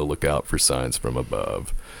constantly on the lookout for signs from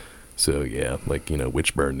above. So, yeah,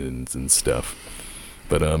 witch burnings and stuff.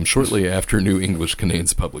 But shortly after New English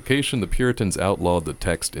Canaan's publication, the Puritans outlawed the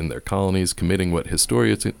text in their colonies, committing what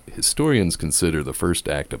historians consider the first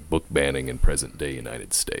act of book banning in present-day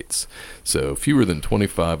United States. So fewer than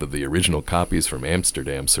 25 of the original copies from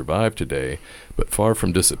Amsterdam survive today, but far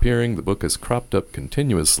from disappearing, the book has cropped up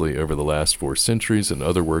continuously over the last 4 centuries in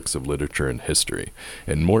other works of literature and history.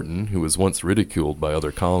 And Morton, who was once ridiculed by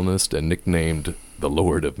other colonists and nicknamed the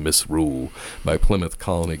Lord of Misrule by Plymouth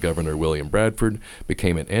Colony Governor William Bradford,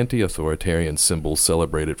 became an anti-authoritarian symbol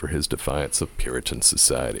celebrated for his defiance of Puritan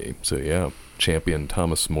society. So yeah, champion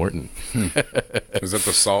Thomas Morton. Is that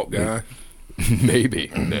the salt guy?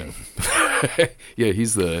 Maybe. No. Yeah,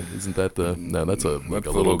 that's a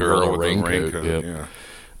little girl raincoat. Yeah.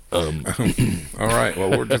 All right.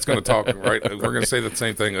 Well, we're just going to talk. Right. We're going to say the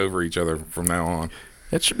same thing over each other from now on.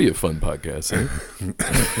 That should be a fun podcast, eh?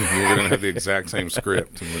 We're going to have the exact same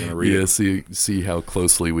script, and we're going to read it. See how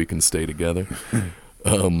closely we can stay together.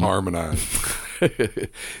 Harmonize.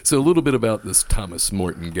 So a little bit about this Thomas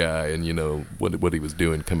Morton guy and, what he was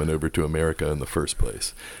doing coming over to America in the first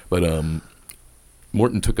place. But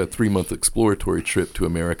Morton took a 3-month exploratory trip to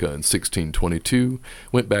America in 1622,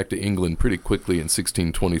 went back to England pretty quickly in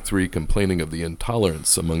 1623, complaining of the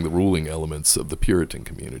intolerance among the ruling elements of the Puritan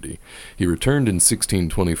community. He returned in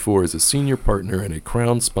 1624 as a senior partner in a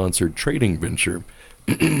Crown-sponsored trading venture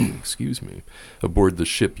aboard the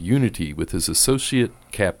ship Unity with his associate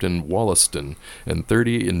Captain Wollaston and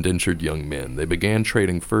 30 indentured young men. They began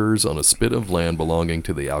trading furs on a spit of land belonging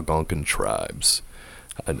to the Algonquin tribes.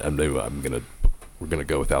 I know we're gonna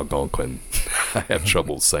go with Algonquin. I have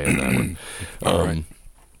trouble saying that one. All right.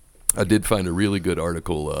 I did find a really good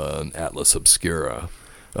article on Atlas Obscura,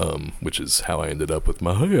 which is how I ended up with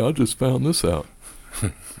hey, I just found this out.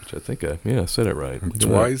 Which I think I said it right.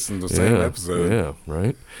 Twice in the same episode. Yeah,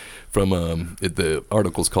 right. From the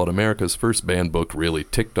article's called America's First Banned Book Really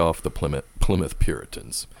Ticked Off the Plymouth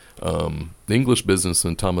Puritans. The English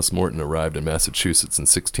businessman Thomas Morton arrived in Massachusetts in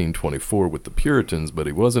 1624 with the Puritans, but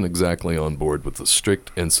he wasn't exactly on board with the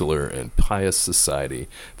strict, insular, and pious society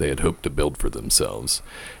they had hoped to build for themselves.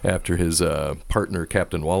 After his partner,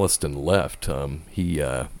 Captain Wollaston, left, he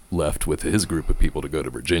left with his group of people to go to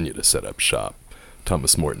Virginia to set up shop.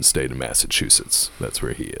 Thomas Morton stayed in Massachusetts. That's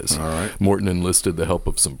where he is. All right. Morton enlisted the help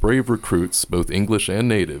of some brave recruits, both English and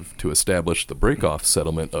native, to establish the break-off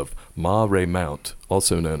settlement of Marais Mount,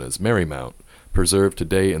 also known as Marymount, preserved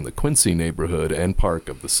today in the Quincy neighborhood and park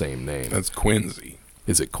of the same name. That's Quincy.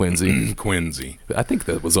 Is it Quincy? Quincy. I think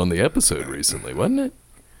that was on the episode recently, wasn't it?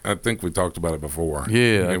 I think we talked about it before.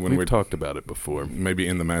 Yeah, we've talked about it before. Maybe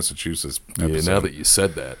in the Massachusetts episode. Yeah, now that you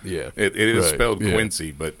said that, yeah. It is right, spelled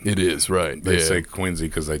Quincy, but... It is, right. They say Quincy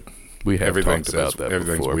because we have talked about that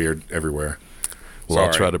everything's before. Weird everywhere. Well, Sorry.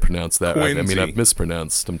 I'll try to pronounce that right. I mean, Quincy. I've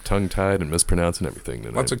mispronounced. I'm tongue-tied and mispronouncing everything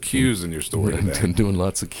today. Lots of Q's in your story today. I'm doing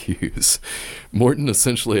lots of Q's. Morton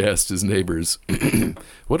essentially asked his neighbors,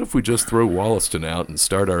 what if we just throw Wollaston out and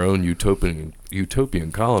start our own utopian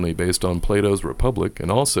colony based on Plato's Republic and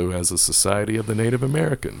also as a society of the Native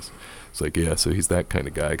Americans? It's like, yeah, so he's that kind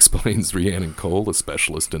of guy, explains Rhiannon Cole, a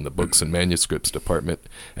specialist in the books and manuscripts department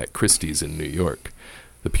at Christie's in New York.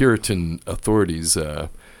 The Puritan authorities...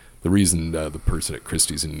 The reason the person at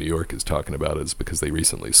Christie's in New York is talking about it is because they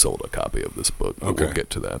recently sold a copy of this book. Okay. We'll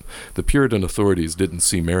get to that. The Puritan authorities didn't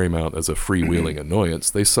see Marymount as a freewheeling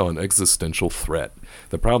annoyance. They saw an existential threat.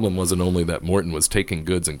 The problem wasn't only that Morton was taking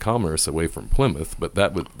goods and commerce away from Plymouth, but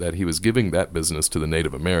that he was giving that business to the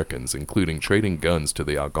Native Americans, including trading guns to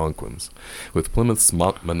the Algonquins. With Plymouth's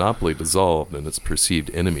monopoly dissolved and its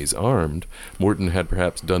perceived enemies armed, Morton had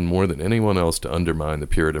perhaps done more than anyone else to undermine the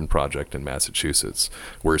Puritan project in Massachusetts.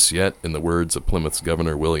 Worse yet, in the words of Plymouth's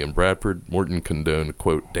Governor William Bradford, Morton condoned,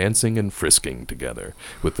 quote, dancing and frisking together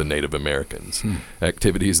with the Native Americans,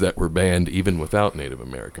 activities that were banned even without Native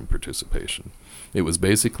American participation. It was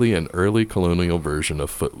basically an early colonial version of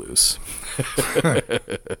Footloose.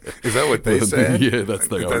 Is that what they said? Yeah, that's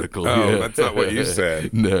the article. Oh, yeah. that's not what you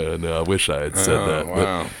said. No, I wish I had said that.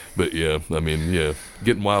 Wow. But yeah, I mean, yeah,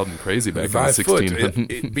 getting wild and crazy back Thy in the foot,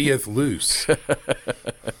 1600s. it beeth loose.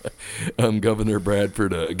 Governor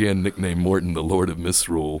Bradford, again nicknamed Morton the Lord of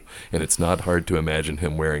Misrule, and it's not hard to imagine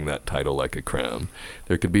him wearing that title like a crown.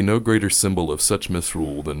 There could be no greater symbol of such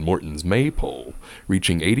misrule than Morton's maypole.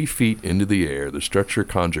 Reaching 80 feet into the air, the structure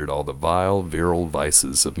conjured all the vile, virile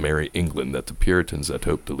vices of Merry England that the Puritans had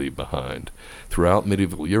hoped to leave behind. Throughout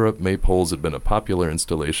medieval Europe, maypoles had been a popular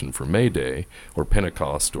installation for May Day, or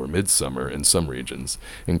Pentecost, or Midsummer in some regions,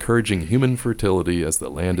 encouraging human fertility as the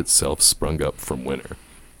land itself sprung up from winter.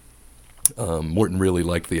 Morton really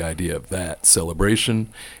liked the idea of that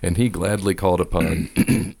celebration, and he gladly called upon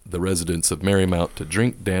the residents of Marymount to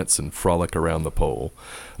drink, dance, and frolic around the pole.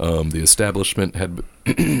 The establishment had...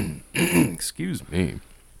 excuse me.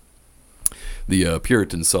 The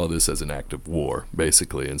Puritans saw this as an act of war,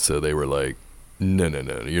 basically, and so they were like, no,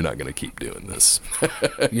 you're not going to keep doing this.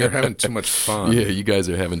 You're having too much fun. Yeah, you guys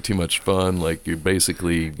are having too much fun. Like, you're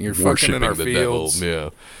fucking in our the fields. devil. Yeah.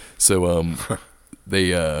 So,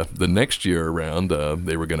 they the next year around,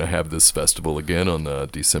 they were going to have this festival again on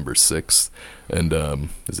December 6th. And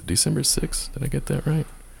is it December 6th? Did I get that right?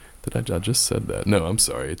 I just said that? No, I'm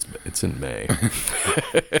sorry. It's in May.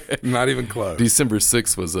 Not even close. December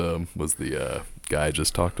 6th was the guy I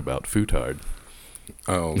just talked about, Futard.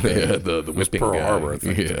 Oh, okay. Yeah, the whipping Pearl guy. Harbor, I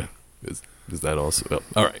think. Yeah. Is that also? Oh,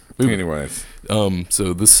 all right. Moving. Anyways,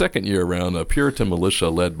 So the second year around, a Puritan militia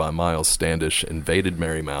led by Miles Standish invaded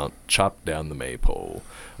Marymount, chopped down the maypole.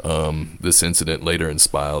 This incident later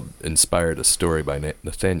inspired a story by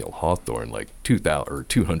Nathaniel Hawthorne, like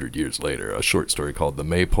 200 years later, a short story called "The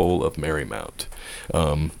Maypole of Marymount."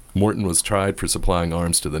 Morton was tried for supplying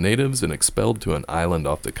arms to the natives and expelled to an island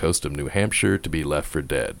off the coast of New Hampshire to be left for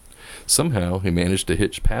dead. Somehow, he managed to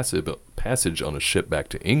hitch passage on a ship back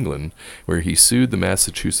to England, where he sued the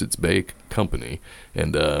Massachusetts Bay Company.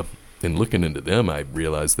 And in looking into them, I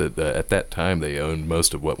realized that at that time they owned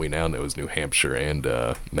most of what we now know as New Hampshire and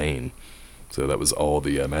Maine. So that was all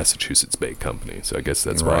the Massachusetts Bay Company. So I guess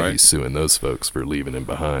that's why he's suing those folks for leaving him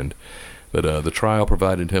behind. But the trial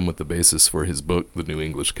provided him with the basis for his book, The New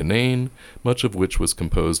English Canaan, much of which was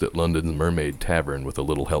composed at London's Mermaid Tavern with a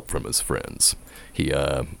little help from his friends. He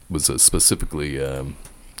was specifically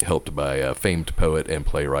helped by famed poet and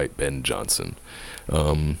playwright Ben Jonson.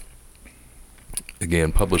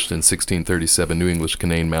 Again, published in 1637, New English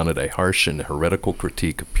Canaan mounted a harsh and heretical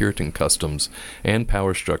critique of Puritan customs and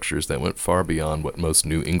power structures that went far beyond what most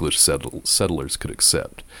New English settlers could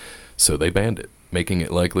accept. So they banned it, making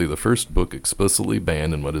it likely the first book explicitly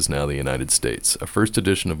banned in what is now the United States. A first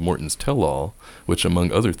edition of Morton's Tell-All, which,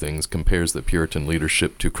 among other things, compares the Puritan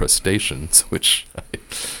leadership to crustaceans, which,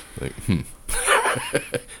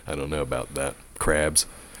 I don't know about that. Crabs.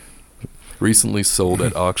 Recently sold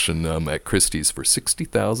at auction at Christie's for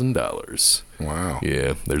 $60,000. wow.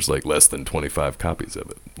 Yeah, there's like less than 25 copies of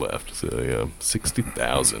it left. So, yeah,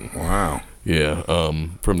 $60,000. Wow. Yeah,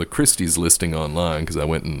 from the Christie's listing online, because I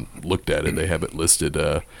went and looked at it, they have it listed.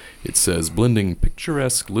 It says, blending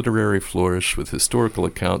picturesque literary flourish with historical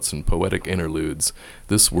accounts and poetic interludes,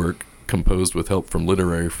 this work, composed with help from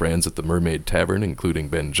literary friends at the Mermaid Tavern, including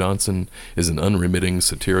Ben Jonson, is an unremitting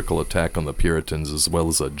satirical attack on the Puritans, as well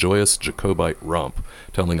as a joyous Jacobite romp,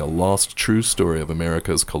 telling a lost true story of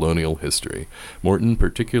America's colonial history. Morton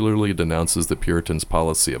particularly denounces the Puritans'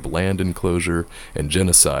 policy of land enclosure and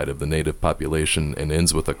genocide of the native population, and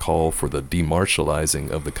ends with a call for the demartializing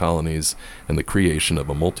of the colonies and the creation of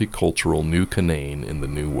a multicultural new Canaan in the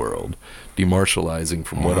New World. Demartializing,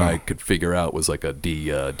 from what I could figure out, was like a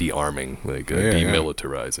de-arming, like a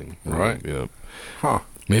demilitarizing. Right. Yeah. Huh.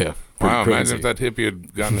 Yeah. Wow, Crazy. imagine if that hippie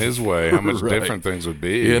had gotten his way, how much Right. different things would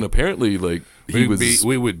be. Yeah, and apparently, like, he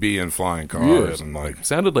we would be in flying cars and like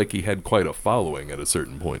sounded like he had quite a following at a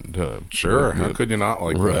certain point in time. sure, Yeah. how could you not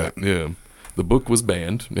like Right, that? yeah. The book was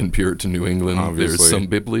banned in Puritan New England. Obviously. There's some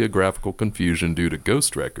bibliographical confusion due to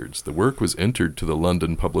ghost records. The work was entered to the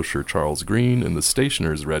London publisher Charles Green in the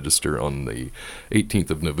Stationer's Register on the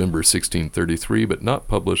 18th of November 1633, but not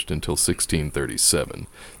published until 1637.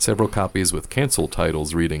 Several copies with cancel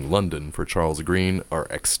titles reading London for Charles Green are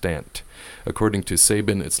extant. According to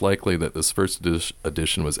Sabin, it's likely that this first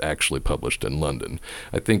edition was actually published in London.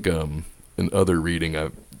 I think in other reading, I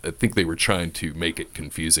think they were trying to make it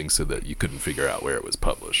confusing so that you couldn't figure out where it was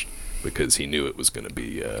published, because he knew it was going to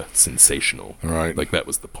be sensational. Right. Like, that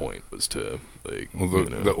was the point, was to, like, Well,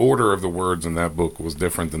 the order of the words in that book was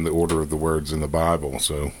different than the order of the words in the Bible,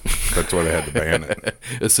 so that's why they had to ban it.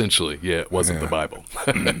 essentially, yeah, it wasn't the Yeah. Bible.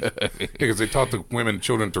 Because they taught the women and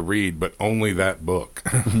children to read, but only that book.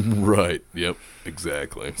 Right, yep,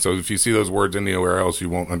 exactly. So if you see those words anywhere else, you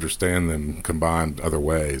won't understand them combined other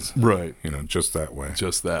ways. Right. Just that way.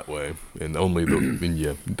 Just that way, and only and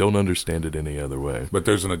you don't understand it any other way. But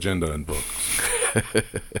there's an agenda in books.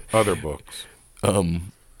 Other books.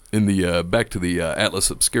 In the back to the Atlas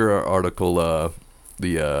Obscura article,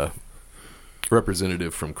 the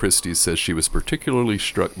representative from Christie's says she was particularly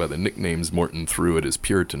struck by the nicknames Morton threw at his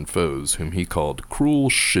Puritan foes, whom he called cruel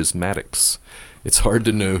schismatics. It's hard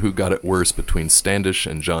to know who got it worse between Standish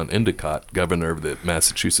and John Endicott, governor of the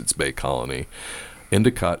Massachusetts Bay Colony.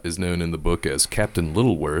 Endicott is known in the book as Captain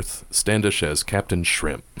Littleworth, Standish as Captain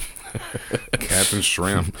Shrimp. Captain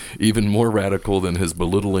Shrimp. Even more radical than his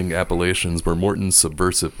belittling appellations were Morton's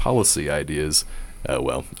subversive policy ideas. I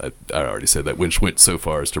already said that, which went so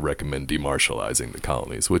far as to recommend demartializing the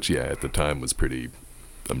colonies, which, yeah, at the time was pretty,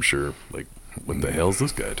 I'm sure, like, what the hell's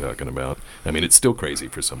this guy talking about? I mean, it's still crazy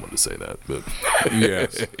for someone to say that, but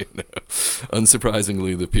Yes.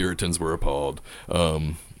 Unsurprisingly, the Puritans were appalled.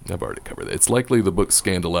 I've already covered that. It's likely the book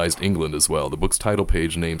scandalized England as well. The book's title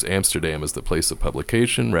page names Amsterdam as the place of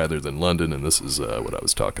publication rather than London, and this is what I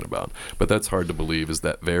was talking about. But that's hard to believe, as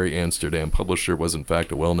that very Amsterdam publisher was in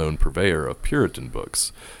fact a well-known purveyor of Puritan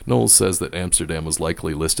books. Knowles says that Amsterdam was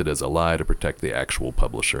likely listed as a lie to protect the actual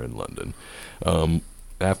publisher in London.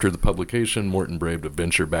 After the publication, Morton braved a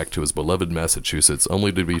venture back to his beloved Massachusetts,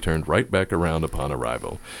 only to be turned right back around upon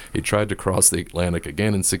arrival. He tried to cross the Atlantic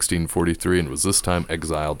again in 1643 and was this time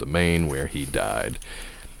exiled to Maine, where he died.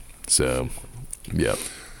 So, yep.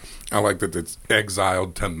 I like that it's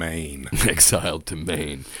exiled to Maine. Exiled to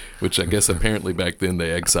Maine, which I guess apparently back then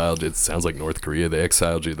they exiled, it sounds like North Korea, they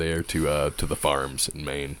exiled you there to the farms in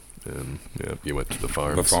Maine. And yeah, you went to the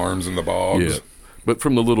farms. The farms and the bogs. Yeah. But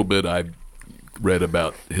from the little bit I read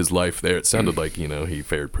about his life there, it sounded like, he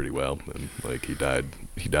fared pretty well. And like he died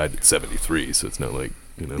at 73, so it's not like,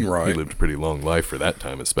 Right. he lived a pretty long life for that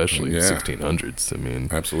time, especially Yeah. 1600s. I mean,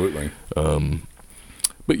 Absolutely.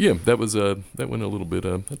 but yeah, that went a little bit,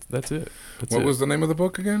 that's it. What was the name of the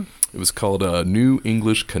book again? It was called New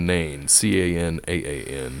English Canaan, Canaan.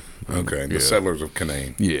 Okay, The Yeah. Settlers of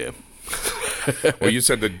Canaan. Yeah. Well, you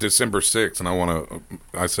said that December 6th, and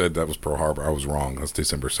I said that was Pearl Harbor. I was wrong. That's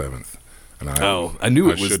December 7th. And I knew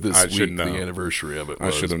it was I this should week, know. the anniversary of it I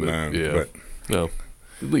was. should have but, known. Yeah. But No,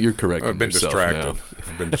 you're correct. I've been distracted.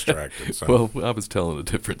 I've been distracted. So. Well, I was telling a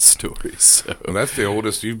different story, so. Well, that's the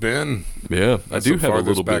oldest you've been. Yeah, I That's do the have a farthest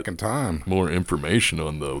little back bit in time. more information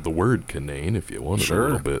on the word Canaan, if you wanted Sure. a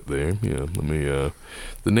little bit there. Yeah, let me.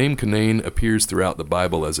 The name Canaan appears throughout the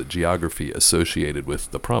Bible as a geography associated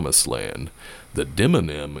with the Promised Land. The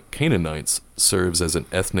demonym Canaanites serves as an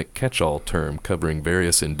ethnic catch-all term covering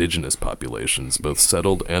various indigenous populations, both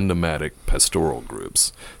settled and nomadic pastoral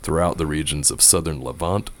groups, throughout the regions of southern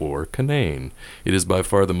Levant or Canaan. It is by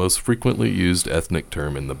far the most frequently used ethnic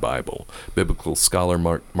term in the Bible. Biblical scholar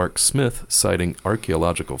Mark Smith, citing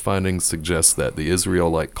archaeological findings, suggests that the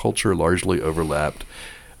Israelite culture largely overlapped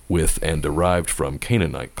with and derived from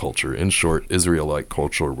Canaanite culture. In short, Israelite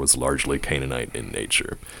culture was largely Canaanite in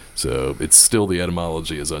nature. So it's still, the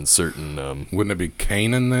etymology is uncertain. Wouldn't it be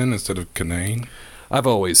Canaan then instead of Canaan? I've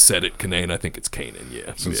always said it Canaan. I think it's Canaan,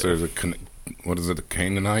 yeah. Since yeah. there's what is it, the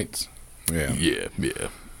Canaanites? Yeah.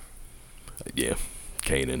 Yeah.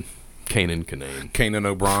 Canaan. Canaan. Conan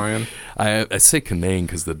O'Brien. I say Canaan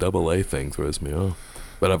because the double A thing throws me off.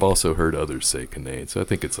 But I've also heard others say Canaan, so I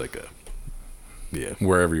think it's like a, yeah.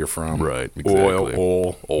 Wherever you're from. Right, exactly.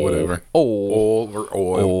 Oil, whatever. Oil or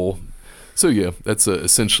oil. So yeah, that's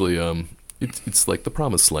essentially it's like the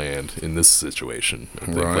Promised Land in this situation. I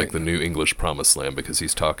think Right. like the New English Promised Land, because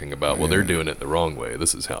he's talking about, well, they're doing it the wrong way.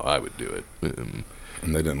 This is how I would do it.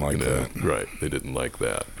 And they didn't like that. Right? They didn't like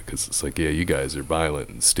that because it's like, yeah, you guys are violent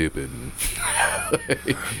and stupid. And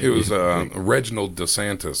It was Reginald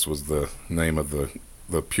DeSantis was the name of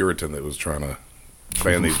the Puritan that was trying to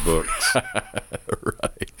ban these books.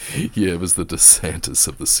 right? Yeah, it was the DeSantis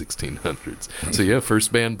of the 1600s. So yeah,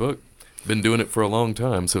 first banned book. Been doing it for a long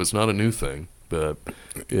time, so it's not a new thing. But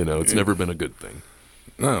it's never been a good thing.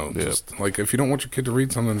 No, just like if you don't want your kid to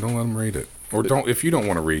read something, don't let them read it. Or don't. If you don't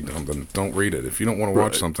want to read something, don't read it. If you don't want to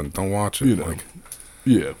watch Right. something, don't watch it. Like,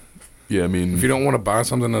 Yeah. I mean, if you don't want to buy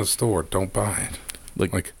something at a store, don't buy it.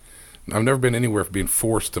 Like I've never been anywhere for being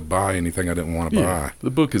forced to buy anything I didn't want to buy.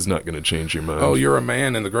 the book is not going to change your mind. Oh, you're a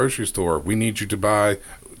man in the grocery store. We need you to buy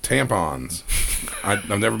tampons. I've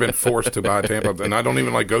never been forced to buy tampons, and I don't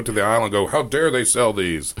even go to the aisle and go, "How dare they sell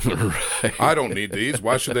these?" Right. I don't need these.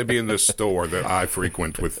 Why should they be in this store that I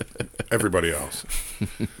frequent with everybody else?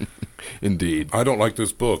 Indeed. I don't like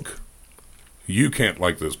this book. You can't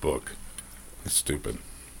like this book. It's stupid.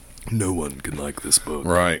 No one can like this book.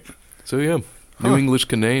 Right. So yeah, New English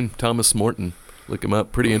Canaan, Thomas Morton. Look him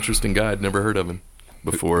up. Pretty interesting guy. I'd never heard of him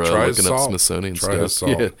before Try his looking up salt. Smithsonian Try stuff. his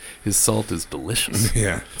salt. Yeah, his salt is delicious.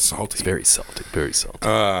 Yeah. Salty. It's very salty. Very salty.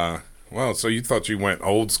 Well, so you thought you went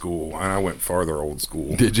old school, and I went farther old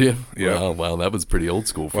school. Did you? Yeah. Wow, that was pretty old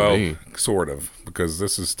school for Well, me. sort of, because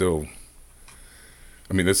this is still...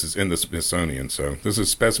 I mean, this is in the Smithsonian, so this is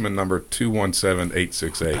specimen number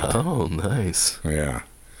 217868. Oh, nice. Yeah.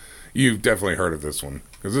 You've definitely heard of this one,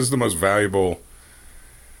 because this is the most valuable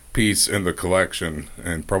piece in the collection,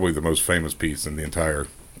 and probably the most famous piece in the entire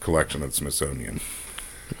collection of the Smithsonian.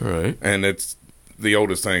 All right. And it's the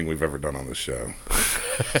oldest thing we've ever done on this show.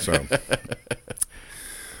 So,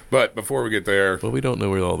 but before we get there, Well, we don't know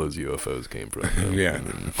where all those UFOs came from. though. yeah,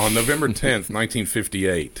 on November 10th,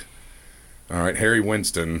 1958, all right, Harry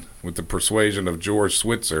Winston, with the persuasion of George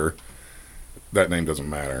Switzer, that name doesn't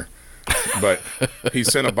matter, but he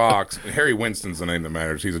sent a box. Harry Winston's the name that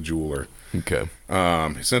matters. He's a jeweler. Okay.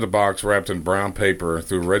 He sent a box wrapped in brown paper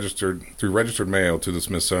through registered mail to the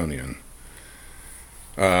Smithsonian.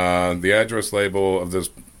 The address label of this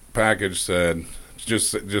package said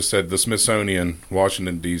the Smithsonian,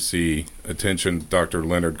 Washington D.C. Attention, Dr.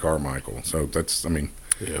 Leonard Carmichael. So that's, I mean,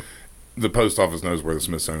 Yeah. the post office knows where the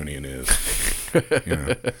Smithsonian is. You know.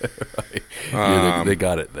 Right. Yeah, they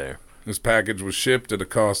got it there. This package was shipped at a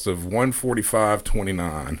cost of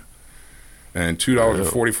 $145.29, and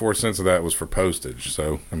 $2.44 of that was for postage.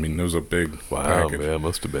 So, I mean, it was a big package. Yeah,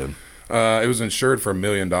 must have been. It was insured for $1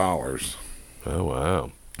 million. Oh,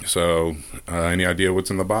 wow. So, any idea what's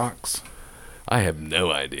in the box? I have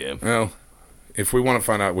no idea. Well, if we want to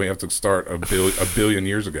find out, we have to start a billion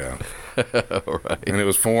years ago. Right. And it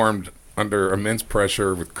was formed under immense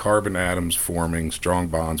pressure with carbon atoms forming strong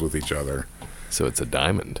bonds with each other. So it's a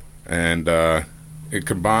diamond. And it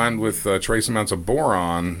combined with trace amounts of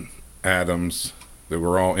boron atoms that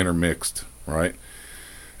were all intermixed, right?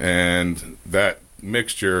 And that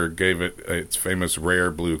mixture gave it its famous rare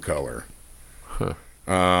blue color. Huh.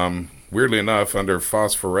 Weirdly enough, under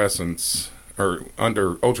phosphorescence, or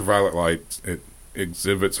under ultraviolet light, it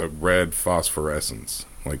exhibits a red phosphorescence,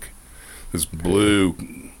 like this blue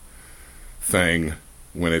thing.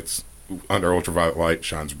 When it's under ultraviolet light,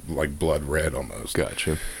 shines like blood red almost.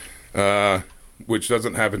 Gotcha. Which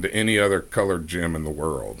doesn't happen to any other colored gem in the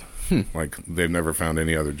world. Like, they've never found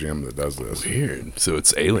any other gem that does this. Weird. So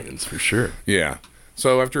it's aliens for sure. Yeah.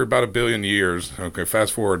 So after about 1 billion years, okay,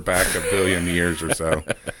 fast forward back 1 billion years or so,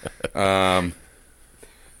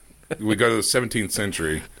 we go to the 17th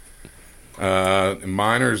century.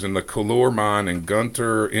 Miners in the Kollur mine in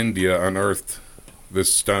Guntur, India, unearthed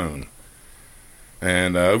this stone.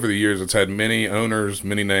 And over the years, it's had many owners,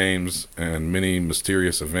 many names, and many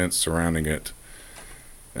mysterious events surrounding it.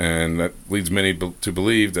 And that leads many to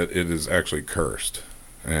believe that it is actually cursed.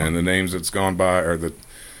 And the names it's gone by are the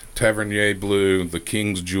Tavernier Blue, the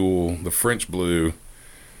King's Jewel, the French Blue,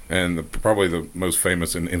 and probably the most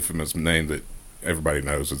famous and infamous name that everybody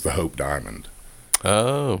knows is the Hope Diamond.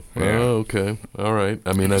 Oh, Yeah. Oh, okay. All right.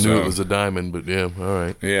 I mean, I knew it was a diamond, but yeah, all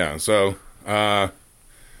right. Yeah, so in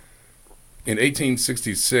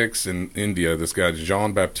 1866 in India, this guy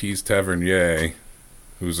Jean-Baptiste Tavernier,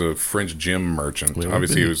 who's a French gem merchant. Well,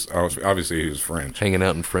 Obviously, he was French. Hanging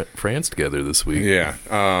out in France together this week. Yeah.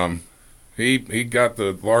 He got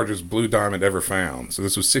the largest blue diamond ever found. So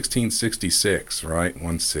this was 1666, right?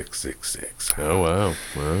 1666. Oh, wow.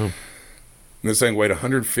 Wow. This thing weighed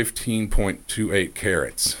 115.28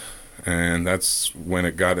 carats. And that's when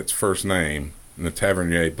it got its first name, the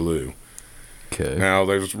Tavernier Blue. Okay. Now,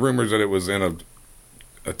 there's rumors that it was in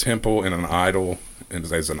a temple in an idol, and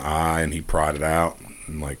as an eye, and he pried it out.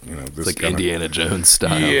 And like, you know, this It's like kinda, Indiana Jones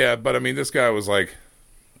style. Yeah, but I mean, this guy was like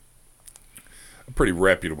a pretty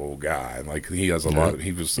reputable guy. Like, he has a lot of,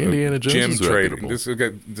 he was Indiana a Jones gem is trader.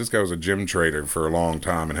 reputable. This guy was a gem trader for a long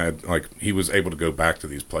time, and had, like, he was able to go back to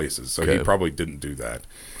these places. So he Okay. probably didn't do that.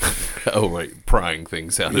 Oh, right. Prying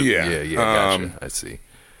things out of Yeah. Gotcha. I see.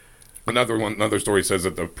 Another story says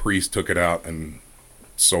that the priest took it out and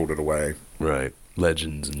sold it away. Right.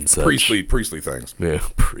 Legends and such. Priestly things. Yeah,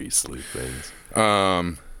 priestly things.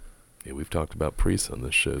 Um, Yeah, we've talked about priests on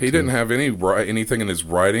this show, He too. didn't have anything in his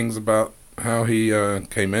writings about how he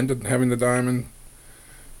came into having the diamond,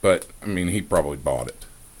 but I mean, he probably bought it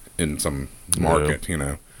in some market, you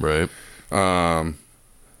know. Right.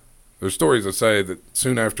 There's stories that say that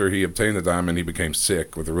soon after he obtained the diamond, he became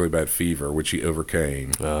sick with a really bad fever, which he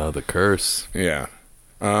overcame. The curse. Yeah.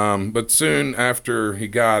 But soon after he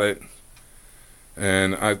got it,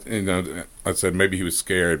 and I said maybe he was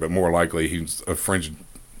scared, but more likely he was a French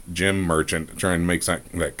gem merchant trying to make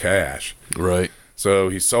that cash. Right. So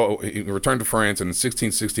he returned to France, and in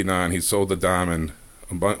 1669 he sold the diamond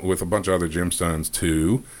with a bunch of other gemstones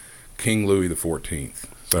to King Louis XIV.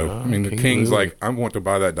 So I mean, the king's Louis. like, I want to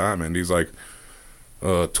buy that diamond. He's like,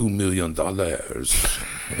 $2 million,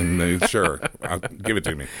 and they, sure, I'll give it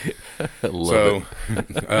to me. I love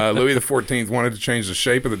it. Louis XIV wanted to change the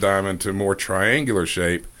shape of the diamond to a more triangular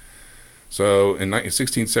shape. So in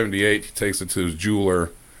 1678, he takes it to his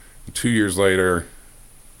jeweler. 2 years later,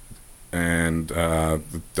 and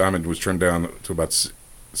the diamond was trimmed down to about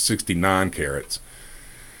 69 carats.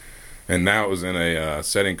 And now it was in a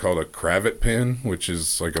setting called a cravat pin, which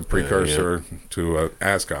is like a precursor to an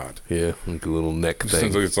ascot. Yeah, like a little neck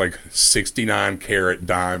thing. It's like 69 carat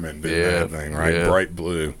diamond in that thing, right? Yeah. Bright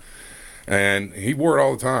blue. And he wore it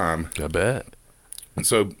all the time. I bet. And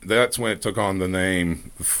so that's when it took on the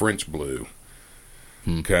name French Blue.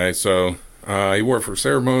 Okay, so he wore it for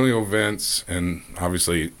ceremonial events, and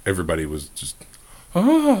obviously everybody was just,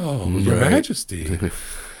 "Oh, Your Right. Majesty,"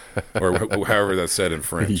 or however that's said in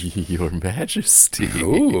French. Your Majesty.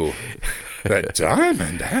 Ooh, that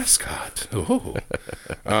diamond ascot. Ooh.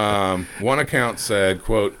 One account said,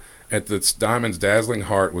 quote, "At this diamond's dazzling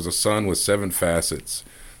heart was a sun with 7 facets,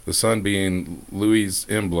 the sun being Louis'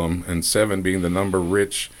 emblem, and 7 being the number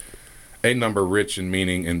rich a number rich in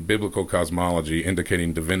meaning in biblical cosmology,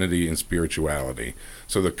 indicating divinity and spirituality.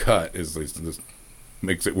 So the cut is this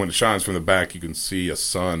makes it, when it shines from the back, you can see a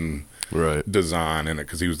sun Right. design in it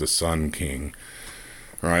because he was the Sun King,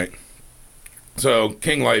 right? So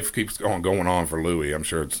king life keeps going on for Louis. I'm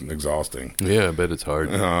sure it's exhausting. Yeah, I bet it's hard.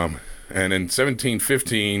 And in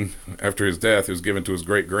 1715, after his death, it was given to his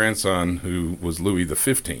great-grandson, who was Louis the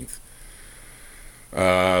 15th.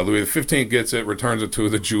 Louis the 15th gets it, returns it to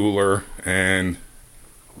the jeweler, and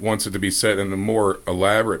wants it to be set in a more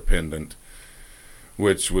elaborate pendant,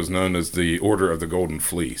 which was known as the Order of the Golden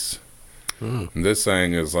Fleece. And this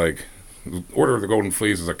thing is like, the Order of the Golden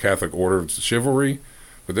Fleece is a Catholic order of chivalry,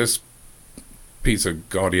 but this piece of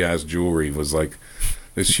gaudy-ass jewelry was like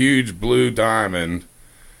this huge blue diamond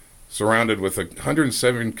surrounded with a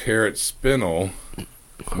 107-carat spinel,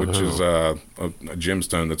 which is a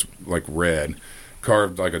gemstone that's like red,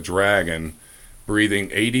 carved like a dragon, breathing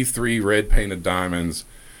 83 red-painted diamonds,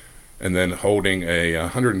 and then holding a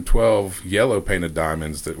 112 yellow-painted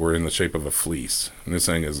diamonds that were in the shape of a fleece. And this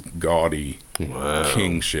thing is gaudy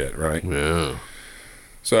king shit, right? Yeah.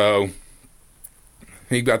 So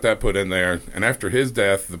he got that put in there, and after his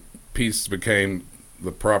death, the piece became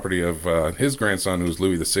the property of his grandson, who was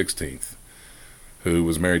Louis the 16th, who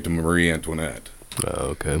was married to Marie Antoinette.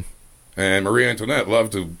 Okay. And Marie Antoinette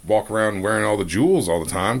loved to walk around wearing all the jewels all the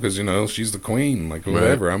time because, you know, she's the queen. Like,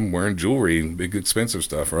 whatever, right. I'm wearing jewelry, big expensive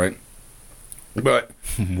stuff, right? But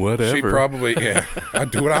whatever. She probably, I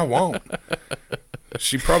do what I want.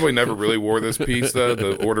 She probably never really wore this piece, though,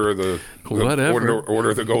 the Order of the Order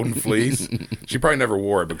of the Golden Fleece. She probably never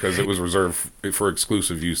wore it because it was reserved for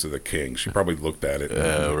exclusive use of the king. She probably looked at it.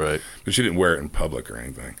 Right. But she didn't wear it in public or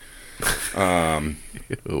anything.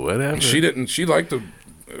 Whatever. She liked to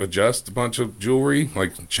adjust a bunch of jewelry,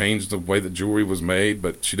 like change the way the jewelry was made,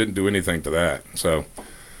 but she didn't do anything to that. So,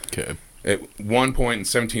 okay. At one point in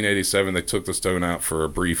 1787, they took the stone out for a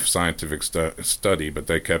brief scientific study, but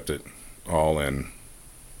they kept it all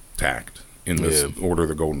intact in this Order of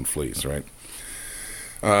the Golden Fleece, right?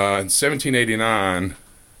 In 1789,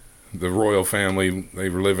 the royal family, they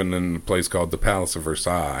were living in a place called the Palace of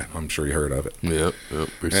Versailles. I'm sure you heard of it. Yep.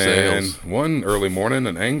 Versailles. And one early morning,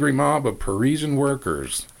 an angry mob of Parisian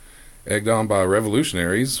workers, egged on by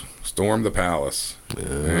revolutionaries, stormed the palace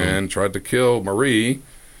and tried to kill Marie.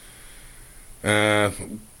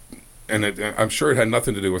 And I'm sure it had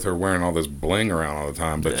nothing to do with her wearing all this bling around all the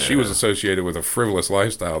time, but she was associated with a frivolous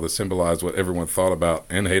lifestyle that symbolized what everyone thought about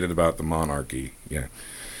and hated about the monarchy.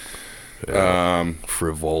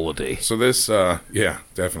 Frivolity. So this,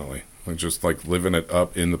 definitely. Just like living it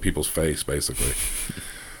up in the people's face, basically.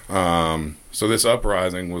 So this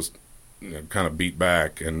uprising was kind of beat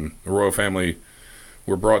back, and the royal family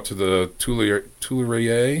were brought to the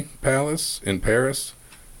Tuileries Palace in Paris.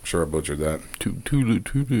 I'm sure I butchered that.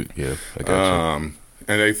 Yeah, I got you.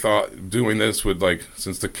 And they thought doing this would, like,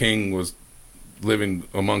 since the king was living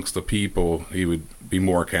amongst the people, he would be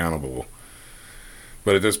more accountable.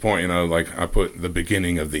 But at this point, like I put, the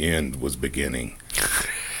beginning of the end was beginning.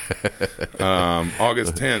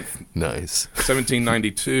 August 10th, nice.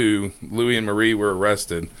 1792, Louis and Marie were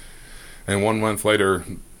arrested, and 1 month later,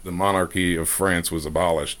 the monarchy of France was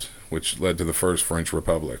abolished, which led to the First French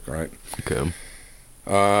Republic, right? Okay.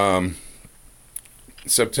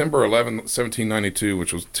 September 11, 1792,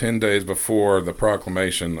 which was 10 days before the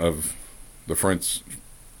proclamation of the French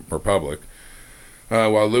Republic,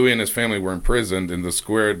 while Louis and his family were imprisoned in the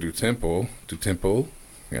Square du Temple, the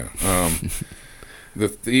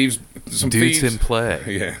thieves, Dudes in play.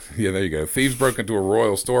 Yeah, there you go. Thieves broke into a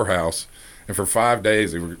royal storehouse, and for 5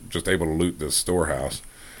 days they were just able to loot this storehouse.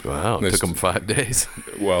 Wow, it took them 5 days.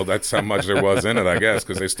 Well, that's how much there was in it, I guess,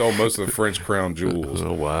 because they stole most of the French crown jewels.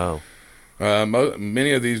 Oh, wow.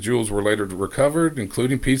 Many of these jewels were later recovered,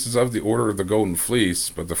 including pieces of the Order of the Golden Fleece,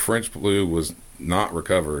 but the French blue was not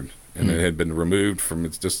recovered, and it had been removed from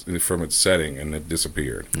its setting, and it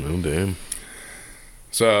disappeared. Oh, damn.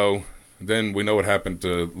 So then we know what happened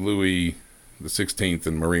to Louis the 16th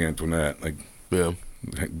and Marie Antoinette.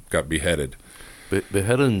 Got beheaded.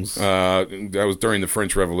 Beheadings. That was during the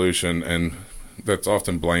French Revolution, and that's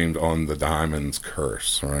often blamed on the diamond's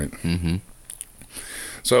curse, right? Mm-hmm.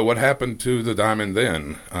 So what happened to the diamond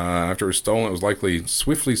then? After it was stolen, it was likely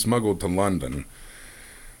swiftly smuggled to London.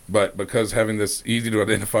 But because having this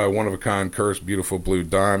easy-to-identify, one-of-a-kind, cursed, beautiful blue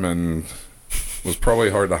diamond was probably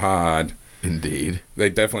hard to hide, indeed, they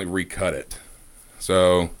definitely recut it.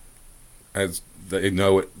 So, as they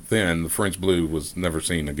know it then, the French blue was never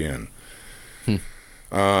seen again.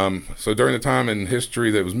 So during the time in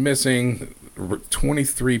history that it was missing,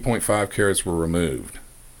 23.5 carats were removed.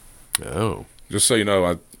 Oh. Just so you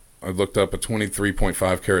know, I looked up a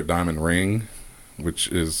 23.5 carat diamond ring, which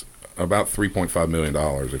is about $3.5 million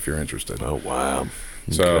if you're interested. Oh, wow.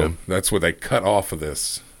 So Okay. that's what they cut off of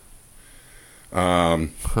this.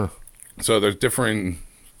 So there's differing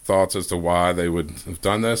thoughts as to why they would have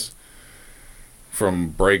done this, from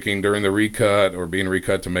breaking during the recut or being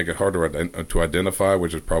recut to make it harder to identify,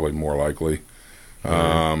 which is probably more likely,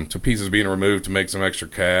 to pieces being removed to make some extra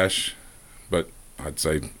cash. But I'd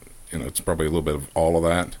say, it's probably a little bit of all of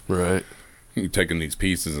that. Right. You're taking these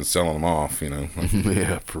pieces and selling them off,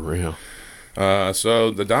 Yeah, for real.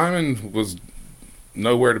 So the diamond was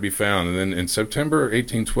nowhere to be found. And then in September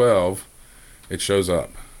 1812, it shows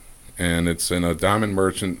up. And it's in a diamond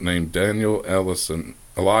merchant named Daniel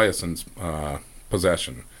Eliason's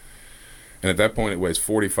possession. And at that point, it weighs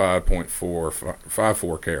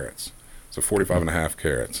 45.54 carats. So 45 and a half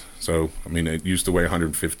carats. So, it used to weigh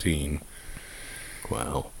 115.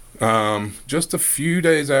 Wow. Just a few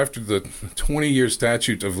days after the 20-year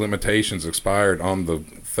statute of limitations expired on the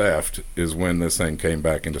theft is when this thing came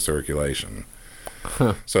back into circulation.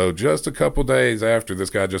 So just a couple days after, this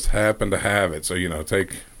guy just happened to have it. So,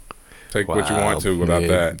 take what you want to about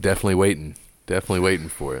that. Definitely waiting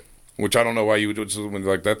for it. Which I don't know why you would do something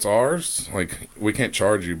like, that's ours. Like, we can't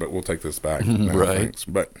charge you, but we'll take this back. Right. Thanks.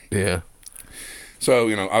 But Yeah.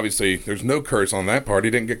 so, obviously there's no curse on that part.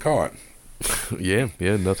 He didn't get caught. Yeah,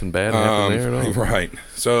 nothing bad happened there at all. Right.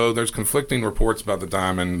 So there's conflicting reports about the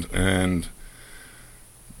diamond,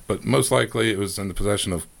 but most likely it was in the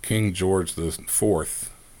possession of King George IV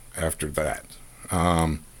after that.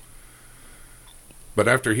 But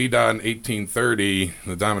after he died in 1830,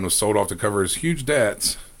 the diamond was sold off to cover his huge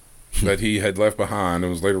debts that he had left behind. It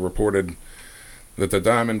was later reported that the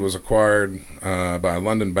diamond was acquired by a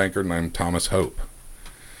London banker named Thomas Hope.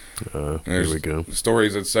 There we go.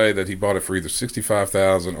 Stories that say that he bought it for either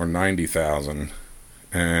 $65,000 or $90,000,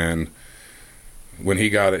 and when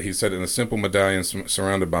he got it, he said in a simple medallion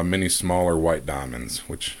surrounded by many smaller white diamonds.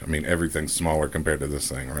 Which everything's smaller compared to this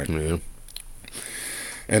thing, right? Yeah.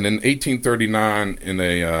 And in 1839, in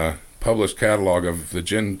a published catalog of the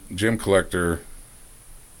gem collector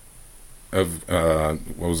of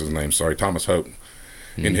what was his name? Sorry, Thomas Hope.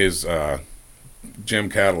 In his gem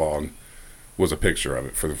catalog was a picture of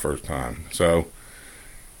it for the first time. So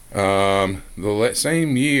the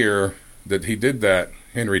same year that he did that,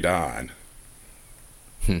 Henry died.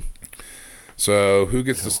 So who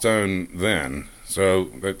gets the stone then? So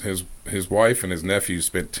that his wife and his nephew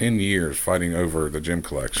spent 10 years fighting over the gem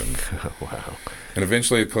collection. Wow. And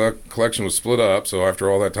eventually the collection was split up, so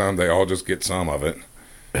after all that time, they all just get some of it.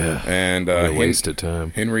 And What a waste of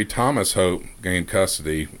time. Henry Thomas Hope gained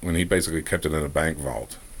custody when he basically kept it in a bank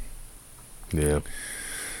vault. Yeah.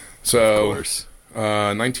 So, Of course.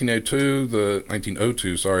 1902,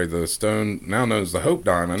 the stone, now known as the Hope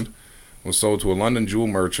Diamond, was sold to a London jewel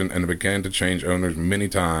merchant and it began to change owners many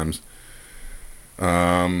times.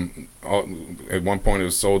 At one point, it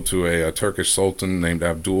was sold to a Turkish sultan named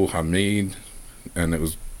Abdul Hamid, and it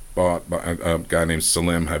was bought by a guy named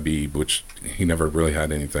Salim Habib, which he never really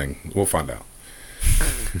had anything. We'll find out.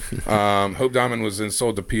 Hope Diamond was then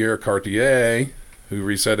sold to Pierre Cartier, who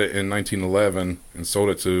reset it in 1911 and sold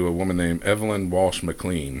it to a woman named Evelyn Walsh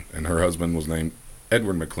McLean, and her husband was named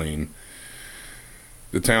Edward McLean.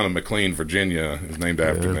 The town of McLean, Virginia, is named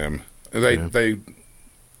after them. They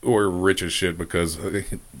were rich as shit because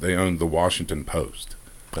they owned the Washington Post.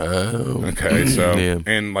 Oh. Okay, so Yeah.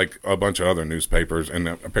 and like a bunch of other newspapers, and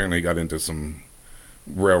apparently he got into some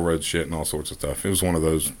railroad shit and all sorts of stuff. It was one of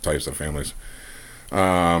those types of families.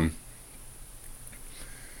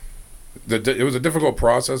 It was a difficult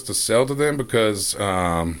process to sell to them because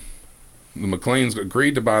the McLeans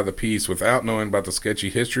agreed to buy the piece without knowing about the sketchy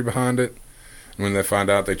history behind it. And when they found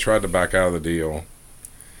out, they tried to back out of the deal.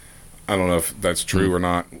 I don't know if that's true or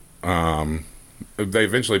not. They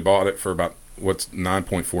eventually bought it for about what's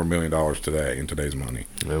 $9.4 million today in today's money.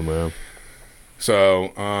 Oh, wow.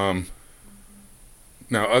 So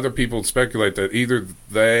now other people speculate that either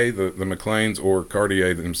the McLeans, or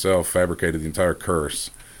Cartier himself fabricated the entire curse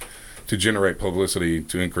to generate publicity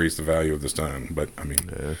to increase the value of the stone. But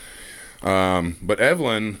but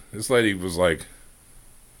Evelyn, this lady was like,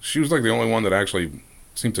 she was like the only one that actually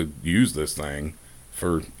seemed to use this thing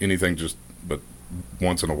for anything but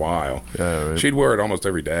once in a while. Right. She'd wear it almost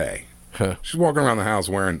every day. Huh. She's walking around the house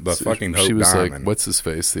wearing the fucking Hope She was Diamond. like, what's his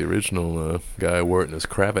face? The original guy wore it in his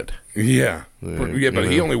cravat. Yeah. Yeah,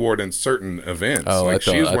 But he only wore it in certain events. Oh, like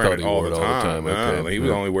I she was thought wearing he it all wore the it all the time. time. Okay. No, he was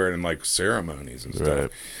only wearing it in like ceremonies and stuff. Right.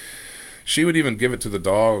 She would even give it to the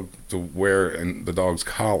dog to wear, and the dog's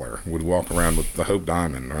collar would walk around with the Hope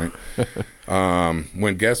Diamond, right?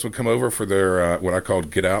 When guests would come over for their what I called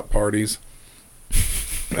get out parties,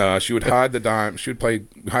 she would hide the diamond. She would play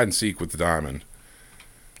hide and seek with the diamond.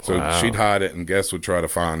 So she'd hide it, and guests would try to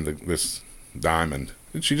find this diamond.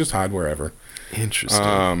 And she'd just hide wherever.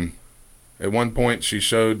 Interesting. At one point, she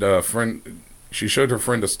showed her friend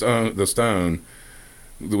the stone,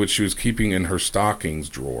 which she was keeping in her stockings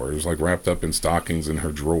drawer. It was like wrapped up in stockings in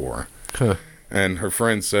her drawer. Huh. And her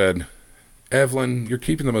friend said, "Evelyn, you're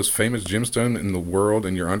keeping the most famous gemstone in the world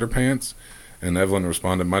in your underpants?" And Evelyn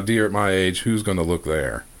responded, "My dear, at my age, who's going to look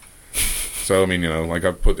there?" So, I mean, like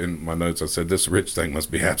I put in my notes, I said, this rich thing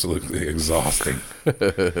must be absolutely exhausting.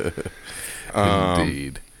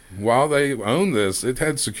 Indeed. While they owned this, it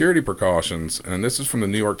had security precautions, and this is from the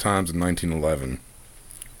New York Times in 1911.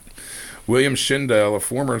 William Schindel, a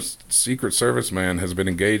former Secret Service man, has been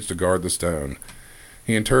engaged to guard the stone.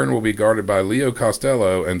 He in turn will be guarded by Leo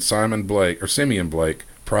Costello and Simeon Blake,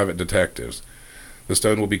 private detectives. The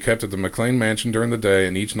stone will be kept at the McLean mansion during the day,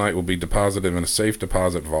 and each night will be deposited in a safe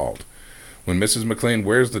deposit vault. When Mrs. McLean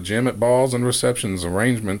wears the gem at balls and receptions,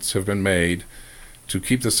 arrangements have been made to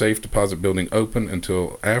keep the safe deposit building open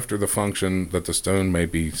until after the function, that the stone may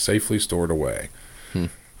be safely stored away.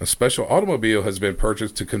 A special automobile has been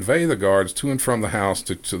purchased to convey the guards to and from the house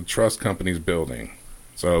to the trust company's building.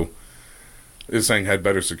 So this thing had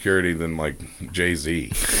better security than like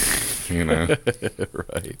Jay-Z,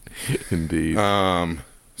 Right. Indeed.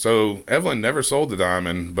 So Evelyn never sold the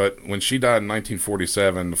diamond, but when she died in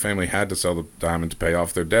 1947, the family had to sell the diamond to pay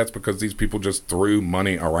off their debts because these people just threw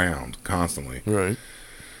money around constantly. Right.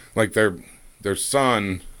 Like their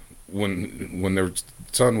son, when their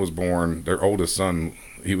son was born, their oldest son,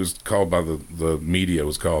 he was called by the media,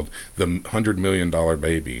 was called the $100 million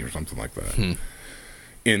baby or something like that.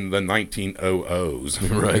 In the 1900s.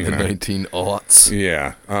 Right, the 1900s.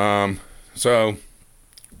 Yeah. So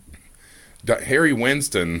Harry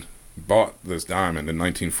Winston bought this diamond in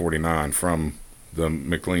 1949 from the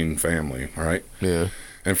McLean family, all right? Yeah.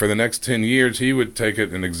 And for the next 10 years, he would take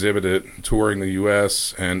it and exhibit it, touring the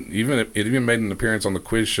U.S., and it even made an appearance on the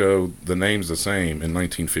quiz show The Name's the Same in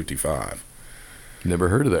 1955. Never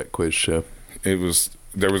heard of that quiz show.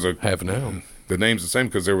 Have now. The Name's the Same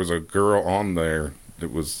because there was a girl on there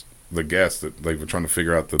that was the guest that they were trying to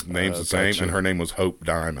figure out the name's the same, gotcha. and her name was Hope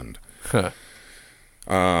Diamond. Huh.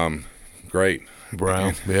 Great.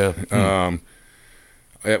 Brown. Yeah.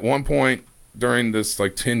 At one point during this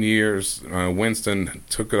 10 years, Winston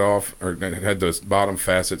took it off, or had the bottom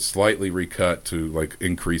facet slightly recut to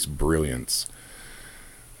increase brilliance,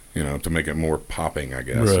 to make it more popping, I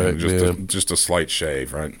guess. Right, Just a slight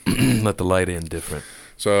shave, right? Let the light in different.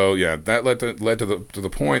 So yeah, that led to the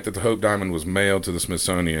point that the Hope Diamond was mailed to the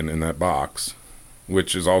Smithsonian in that box,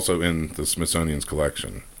 which is also in the Smithsonian's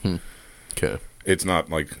collection. Okay. It's not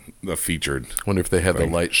a featured. Wonder if they have thing.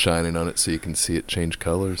 the light shining on it so you can see it change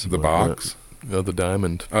colors. The box. Oh, the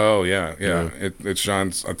diamond. Oh yeah. It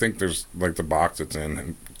shines. I think there's the box it's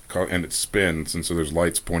in, and it spins, and so there's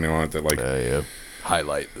lights pointing on it that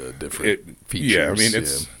highlight the different features. Yeah, I mean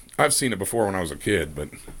it's. I've seen it before when I was a kid, but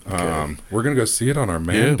we're gonna go see it on our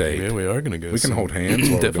mandate. Yeah, we are gonna go. We can hold hands.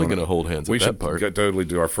 Definitely gonna hold hands. We at should that part. totally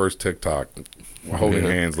do our first TikTok, holding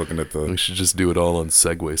hands, looking at the. We should just do it all on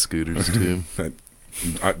Segway scooters too.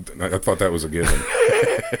 I thought that was a given.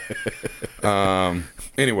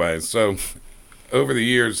 Anyway, so over the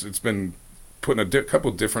years, it's been put in a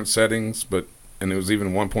couple different settings, and it was even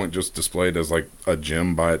at one point just displayed as a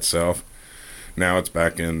gem by itself. Now it's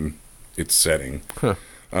back in its setting. Huh.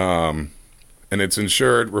 And it's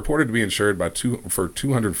reported to be insured for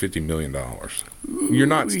 $250 million. You're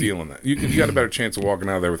not stealing that. You got a better chance of walking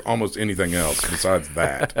out of there with almost anything else besides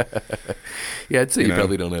that. Yeah, I'd say you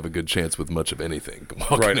probably don't have a good chance with much of anything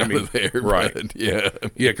walking out of there. Right. But yeah.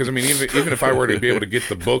 Yeah, because even if I were to be able to get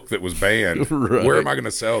the book that was banned, where am I going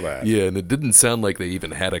to sell that? Yeah, and it didn't sound like they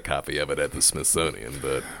even had a copy of it at the Smithsonian,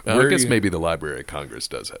 but I guess maybe the Library of Congress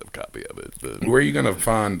does have a copy of it. But. Where are you going to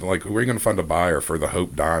find a buyer for the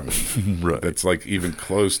Hope Diamond? Right. That's even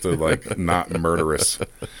close to not murderous.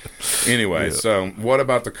 Anyway, So what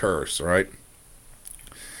about the curse, right?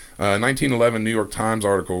 1911 New York Times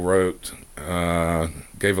article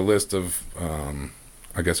gave a list of,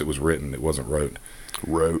 I guess it was written, it wasn't wrote.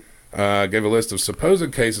 Gave a list of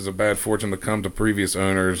supposed cases of bad fortune to come to previous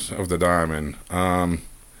owners of the diamond.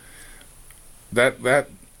 That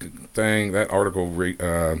article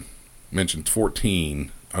mentioned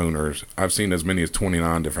 14 owners. I've seen as many as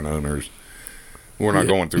 29 different owners. We're not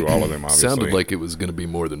going through all of them, obviously. Sounded like it was going to be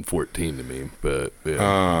more than 14 to me, but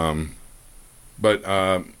yeah.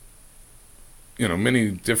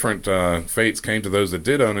 many different fates came to those that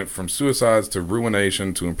did own it, from suicides to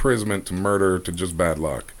ruination to imprisonment to murder to just bad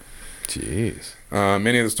luck. Jeez.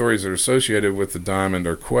 Many of the stories that are associated with the diamond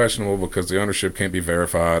are questionable because the ownership can't be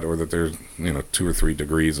verified, or that there's 2 or 3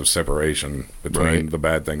 degrees of separation between the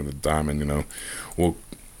bad thing and the diamond. Well,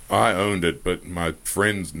 I owned it, but my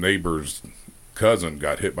friend's neighbor's cousin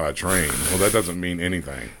got hit by a train. Well, that doesn't mean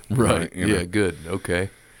anything, right? Yeah, good. Okay.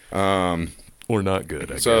 Or not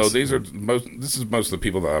good, I guess. So this is most of the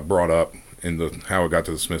people that I brought up in how it got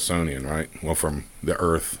to the Smithsonian, right? Well, from the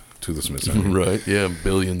Earth to the Smithsonian. Right, yeah,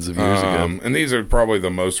 billions of years ago. And these are probably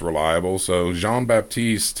the most reliable. So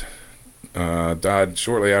Jean-Baptiste died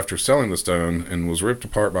shortly after selling the stone and was ripped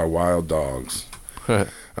apart by wild dogs.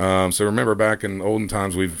 So remember, back in olden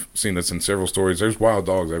times, we've seen this in several stories. There's wild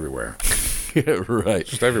dogs everywhere. Yeah, right.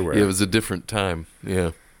 Just everywhere. Yeah, it was a different time.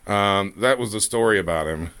 Yeah. That was the story about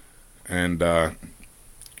him. And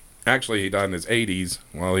actually, he died in his 80s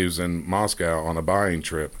while he was in Moscow on a buying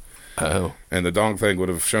trip. Oh. And the dong thing would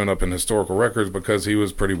have shown up in historical records because he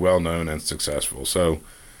was pretty well known and successful. So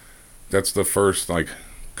that's the first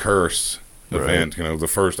curse event. The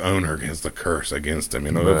first owner gets the curse against him.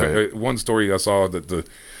 Right. One story I saw that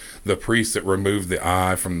the priest that removed the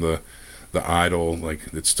eye from the idol,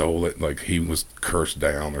 that stole it, he was cursed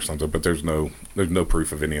down or something. But there's no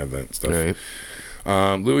proof of any of that stuff. Right.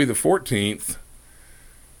 Louis XIV,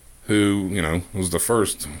 who was the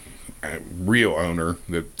first real owner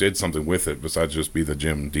that did something with it besides just be the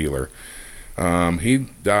gem dealer. He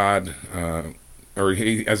died,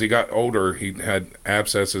 as he got older, he had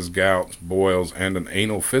abscesses, gout, boils, and an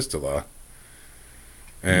anal fistula,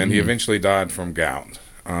 and he eventually died from gout.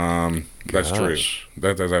 That's true.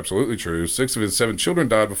 That's absolutely true. 6 of his 7 children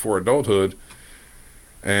died before adulthood,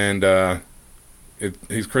 and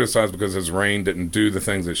he's criticized because his reign didn't do the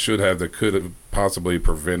things it should have that could have possibly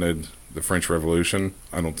prevented the French Revolution.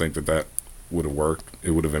 I don't think that would have worked.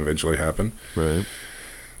 It would have eventually happened. Right.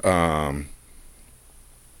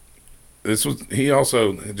 He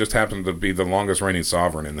also just happened to be the longest reigning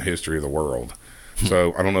sovereign in the history of the world.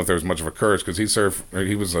 So I don't know if there's much of a curse, because he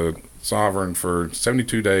was a sovereign for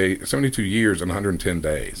 72 years and 110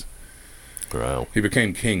 days. Wow. He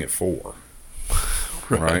became king at 4.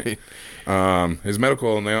 Right. His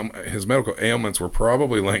medical ailments were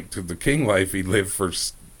probably linked to the king life he lived for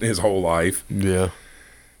his whole life. Yeah.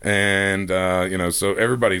 And so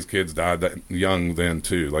everybody's kids died that young then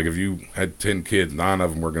too. If you had 10 kids, 9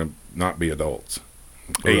 of them were going to not be adults.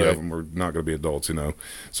 8 of them were not going to be adults.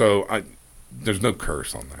 So there's no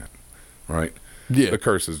curse on that, right? Yeah. The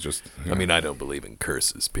curse is just. I mean, I don't believe in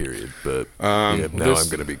curses, period. But now I'm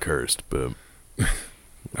going to be cursed. But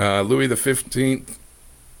Louis XVI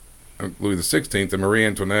and Marie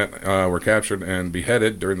Antoinette were captured and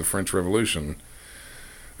beheaded during the French Revolution.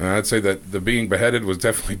 I'd say that the being beheaded was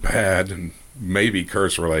definitely bad and maybe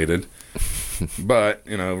curse related. But,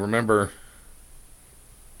 remember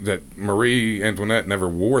that Marie Antoinette never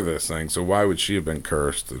wore this thing, so why would she have been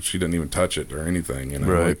cursed if she didn't even touch it or anything?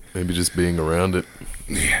 Right. Maybe just being around it.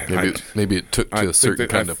 Yeah, maybe it took to a certain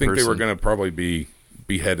kind of person. I think they were going to probably be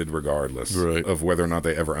beheaded regardless of whether or not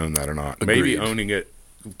they ever owned that or not. Agreed. Maybe owning it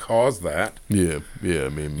caused that. Yeah, I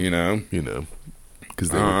mean, because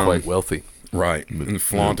they were quite wealthy. Right, and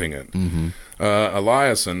flaunting it. Mm-hmm.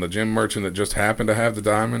 Eliason, the gem merchant that just happened to have the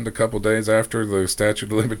diamond a couple days after the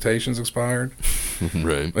statute of limitations expired.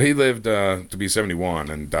 Right. He lived to be 71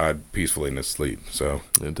 and died peacefully in his sleep. So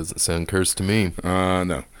it doesn't sound cursed to me.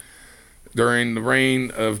 No. During the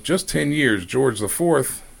reign of just 10 years, George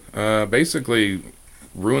IV basically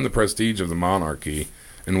ruined the prestige of the monarchy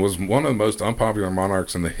and was one of the most unpopular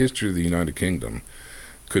monarchs in the history of the United Kingdom.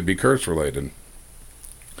 Could be curse related.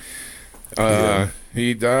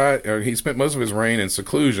 He died. He spent most of his reign in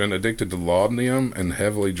seclusion, addicted to laudanum and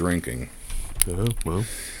heavily drinking. Oh, well.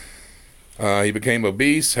 He became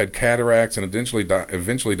obese, had cataracts, and eventually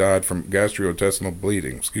died from gastrointestinal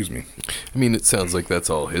bleeding. Excuse me. I mean, it sounds like that's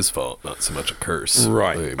all his fault, not so much a curse.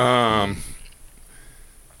 Right.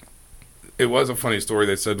 It was a funny story.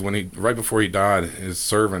 They said right before he died, his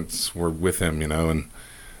servants were with him, and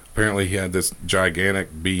apparently he had this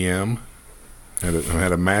gigantic BM.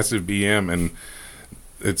 Had a massive BM, and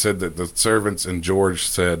it said that the servants and George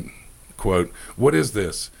said, quote, "What is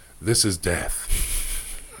this? This is death."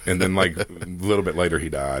 And then, a little bit later, he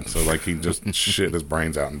died. So, he just shit his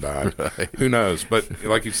brains out and died. Right. Who knows? But,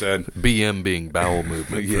 like you said... BM being bowel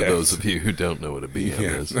movement, yes. For those of you who don't know what a BM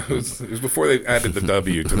is. It was before they added the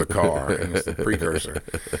W to the car. It was the precursor.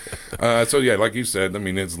 Like you said, I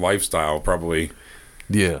mean, his lifestyle probably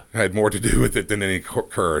had more to do with it than any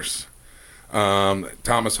curse.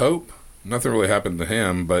 Thomas Hope, nothing really happened to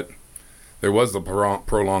him, but there was the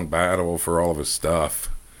prolonged battle for all of his stuff.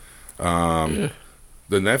 The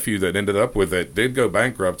nephew that ended up with it did go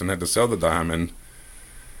bankrupt and had to sell the diamond.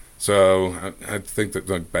 So I think that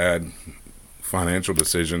like bad financial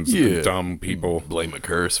decisions, dumb people blame a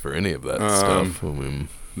curse for any of that stuff. I mean,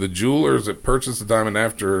 the jewelers that purchased the diamond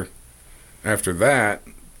after that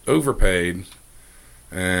overpaid,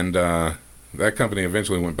 and that company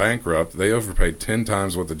eventually went bankrupt. They overpaid 10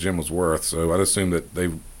 times what the gem was worth, so I'd assume that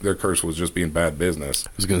their curse was just being bad business.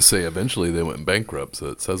 I was going to say, eventually they went bankrupt, so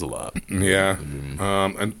it says a lot. Yeah.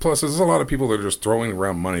 And plus, there's a lot of people that are just throwing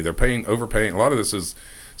around money. They're overpaying. A lot of this is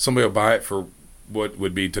somebody will buy it for what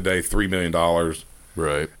would be today $3 million.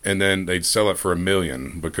 Right. And then they'd sell it for $1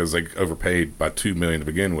 million because they overpaid by $2 million to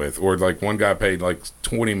begin with. Or like one guy paid like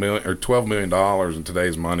 $20 million or $12 million in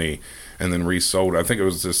today's money and then resold it. I think it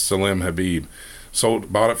was this Salim Habib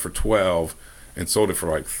bought it for 12 and sold it for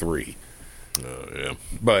like 3. Oh yeah.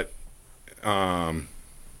 But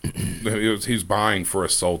he's buying for a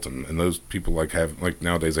sultan, and those people have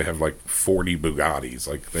nowadays they have like 40 Bugattis.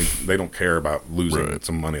 Like they don't care about losing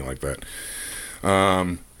some money like that.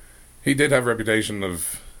 He did have a reputation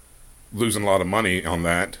of losing a lot of money on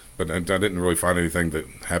that, but I didn't really find anything that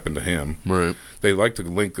happened to him. Right. They like to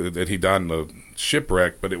link that he died in a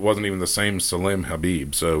shipwreck, but it wasn't even the same Salim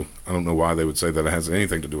Habib, so I don't know why they would say that it has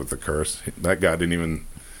anything to do with the curse. That guy didn't even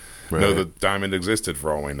know the diamond existed,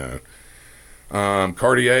 for all we know.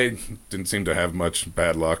 Cartier didn't seem to have much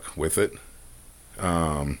bad luck with it.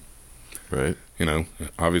 Right. You know,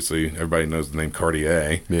 obviously everybody knows the name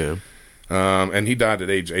Cartier. Yeah. And he died at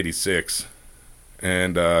age 86.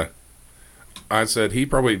 And I said he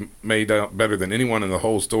probably made out better than anyone in the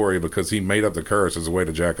whole story because he made up the curse as a way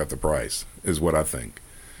to jack up the price, is what I think.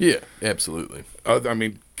 Yeah, absolutely. I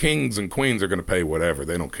mean, kings and queens are going to pay whatever.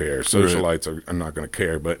 They don't care. Socialites are not going to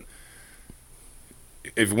care. But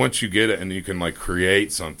if once you get it and you can, like,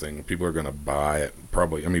 create something, people are going to buy it,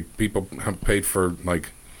 probably. I mean, people have paid for,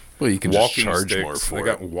 like, well, you can just charge more for it. They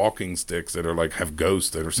got walking sticks that are like have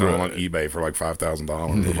ghosts that are selling on eBay for like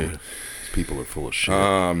 $5,000. Yeah. People are full of shit.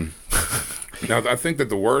 Now, I think that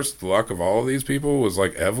the worst luck of all of these people was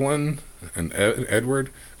like Evelyn and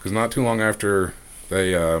Edward, because not too long after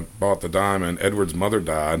they bought the diamond, Edward's mother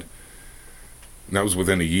died. And that was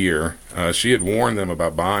within a year. She had warned them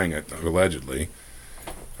about buying it, allegedly.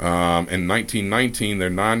 In 1919,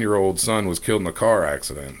 their 9-year-old son was killed in a car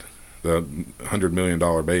accident. The $100 million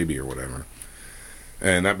baby or whatever.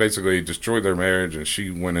 And that basically destroyed their marriage, and she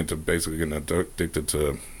went into basically getting addicted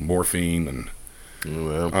to morphine.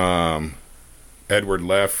 And Edward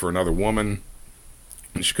left for another woman,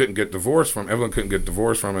 and she couldn't get divorced from Evelyn couldn't get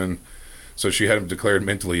divorced from him, so she had him declared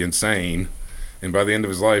mentally insane. And by the end of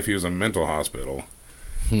his life, he was in a mental hospital.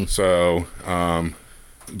 So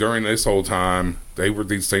during this whole time, they were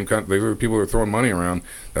these same they were people who were throwing money around.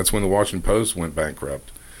 That's when the Washington Post went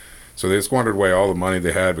bankrupt. So they squandered away all the money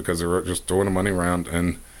they had because they were just throwing the money around.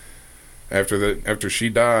 And after she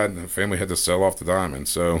died, the family had to sell off the diamond.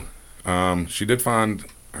 So she did find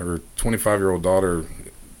her 25-year-old daughter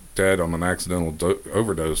dead on an accidental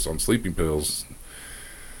overdose on sleeping pills.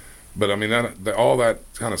 But I mean, all that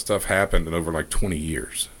kind of stuff happened in over like 20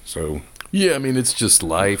 years. So yeah, I mean, it's just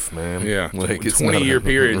life, man. Yeah, like it's 20-year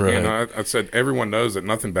period. Right. You know, I said everyone knows that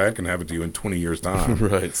nothing bad can happen to you in 20 years' time.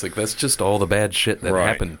 Right. It's like that's just all the bad shit that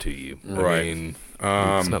happened to you. Right. I mean,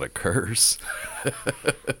 it's not a curse.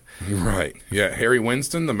 Right. Yeah. Harry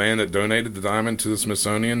Winston, the man that donated the diamond to the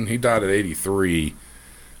Smithsonian, he died at 83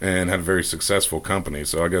 and had a very successful company.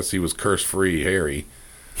 So I guess he was curse-free, Harry.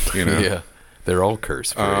 You know. Yeah. They're all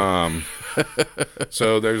curse-free.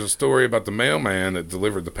 So there's a story about the mailman that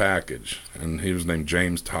delivered the package, and he was named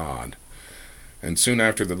James Todd. And soon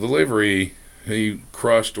after the delivery, he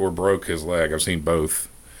crushed or broke his leg. I've seen both,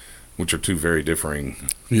 which are two very differing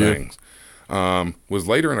things. Was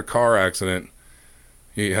later in a car accident.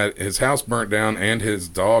 He had his house burnt down, and his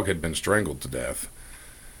dog had been strangled to death.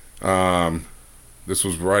 This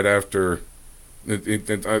was right after.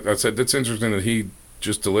 I said it's interesting that he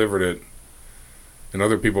just delivered it. And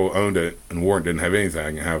other people owned it, and Warren didn't have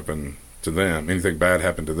anything happen to them. Anything bad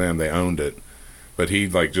happened to them, they owned it. But he,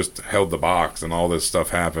 like, just held the box, and all this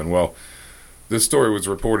stuff happened. Well, this story was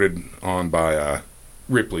reported on by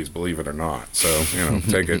Ripley's, believe it or not. So, you know,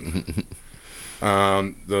 take it.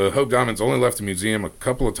 The Hope Diamonds only left the museum a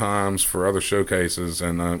couple of times for other showcases,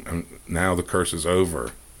 and now the curse is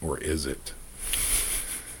over. Or is it?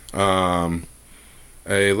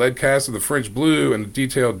 A lead cast of the French blue and a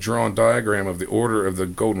detailed drawn diagram of the Order of the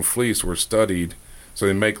Golden Fleece were studied. So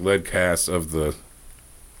they make lead casts of the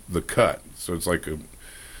cut. So it's like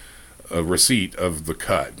a receipt of the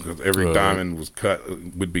cut. Every Right. diamond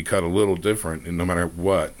would be cut a little different, and no matter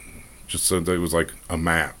what, just so that it was like a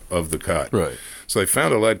map of the cut. Right. So they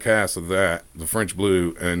found a lead cast of that, the French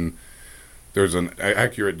blue, and there's an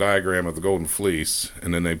accurate diagram of the golden fleece,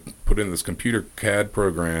 and then they put in this computer CAD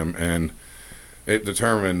program, and it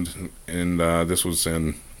determined, and this was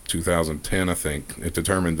in 2010, I think, it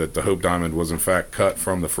determined that the Hope Diamond was in fact cut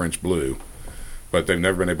from the French blue, but they've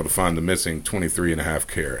never been able to find the missing 23.5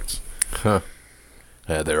 carats. Huh.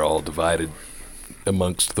 They're all divided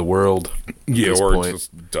amongst the world. Yeah, this or point. it's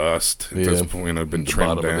just dust at Yeah. this point. I've been The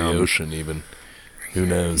trimmed bottom down. of the ocean, even. Who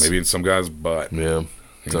knows? Maybe in some guy's butt. Yeah.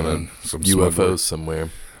 It's on a some UFO smuggler. somewhere.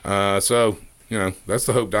 So, that's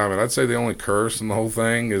the Hope Diamond. I'd say the only curse in the whole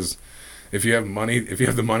thing is if you have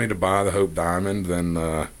the money to buy the Hope Diamond,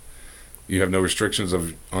 then you have no restrictions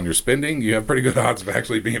on your spending. You have pretty good odds of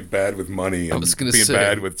actually being bad with money and was gonna being say,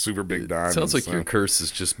 bad with super big diamonds. Sounds like so. your curse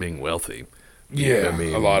is just being wealthy. Yeah, I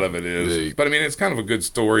mean, a lot of it is. they- But I mean, it's kind of a good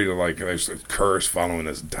story to like, there's a curse following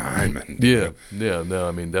this diamond. Yeah. Yeah. No,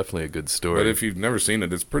 I mean, definitely a good story. But if you've never seen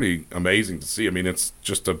it, it's pretty amazing to see. I mean, it's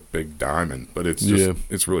just a big diamond, but it's just, Yeah.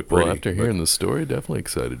 it's really pretty. well, after But hearing the story, definitely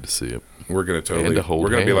excited to see it. we're gonna totally, And to hold we're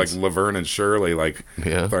gonna be like hands. Laverne and Shirley, like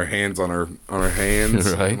Yeah. with our hands on our hands.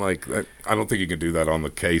 Right. Like I don't think you can do that on the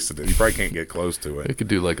case. You probably can't get close to it. It could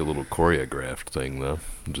do like a little choreographed thing, though.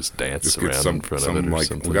 Just dance Just around get some in front of it or like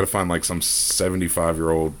something. we got to find like some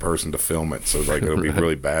 75-year-old person to film it, so like it'll be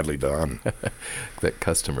really badly done. That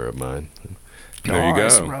customer of mine. There you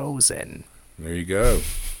go. Rosen. There you go.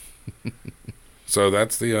 So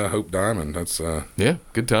that's the Hope Diamond. That's Yeah,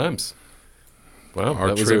 good times. Wow, Our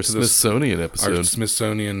that was trip our to the Smithsonian our episode.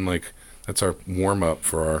 Smithsonian. Like that's our warm up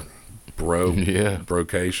for our Yeah.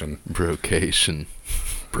 brocation. Brocation.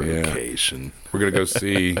 Yeah. Brocation. We're gonna go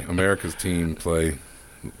see America's team play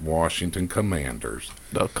Washington Commanders.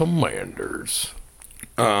 The Commanders.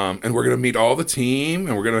 And we're gonna meet all the team,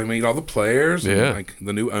 and we're gonna meet all the players, Yeah. and like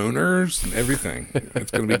the new owners and everything.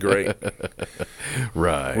 It's gonna be great.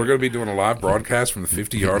 Right. We're gonna be doing a live broadcast from the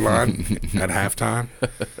 50-yard line at halftime.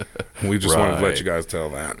 We just wanted to let Right. you guys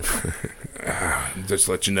tell that. Just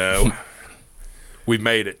let you know, we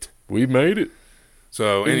made it. We made it.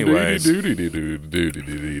 So, anyways, yeah.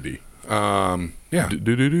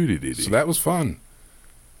 So So that was fun.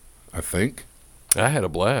 I think. I had a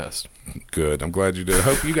blast. Good. I'm glad you did. I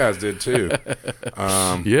hope you guys did too.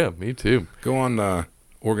 Yeah, me too. Go on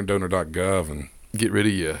organdonor.gov and Get rid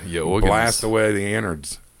of your organs. blast away the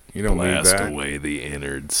innards. You don't Blast need that away the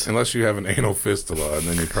innards. unless you have an anal fistula, and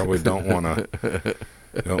then you probably don't want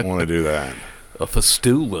to do that. A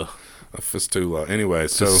fistula. A fistula. Anyway,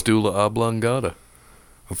 so Fistula oblongata.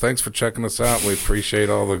 well, thanks for checking us out. We appreciate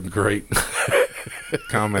all the great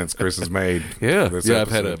comments Chris has made. Yeah, for this yeah.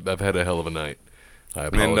 episode. I've had a hell of a night. I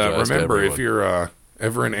And apologize. to remember, if everyone. you're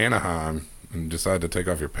ever in Anaheim and decide to take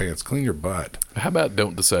off your pants, clean your butt. How about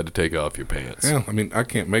don't decide to take off your pants? Yeah, I mean, I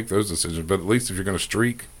can't make those decisions, but at least if you're going to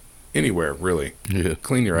streak anywhere, really, Yeah.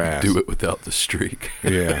 clean your ass. Do it without the streak.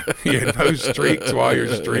 Yeah, yeah. No streaks while you're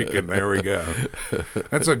streaking. There we go.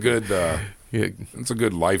 That's a good. Yeah, That's a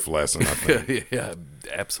good life lesson. I think. yeah,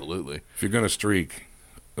 absolutely. If you're going to streak,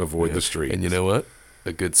 avoid the streaks. And you know what?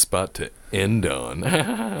 A good spot to end on. Bye.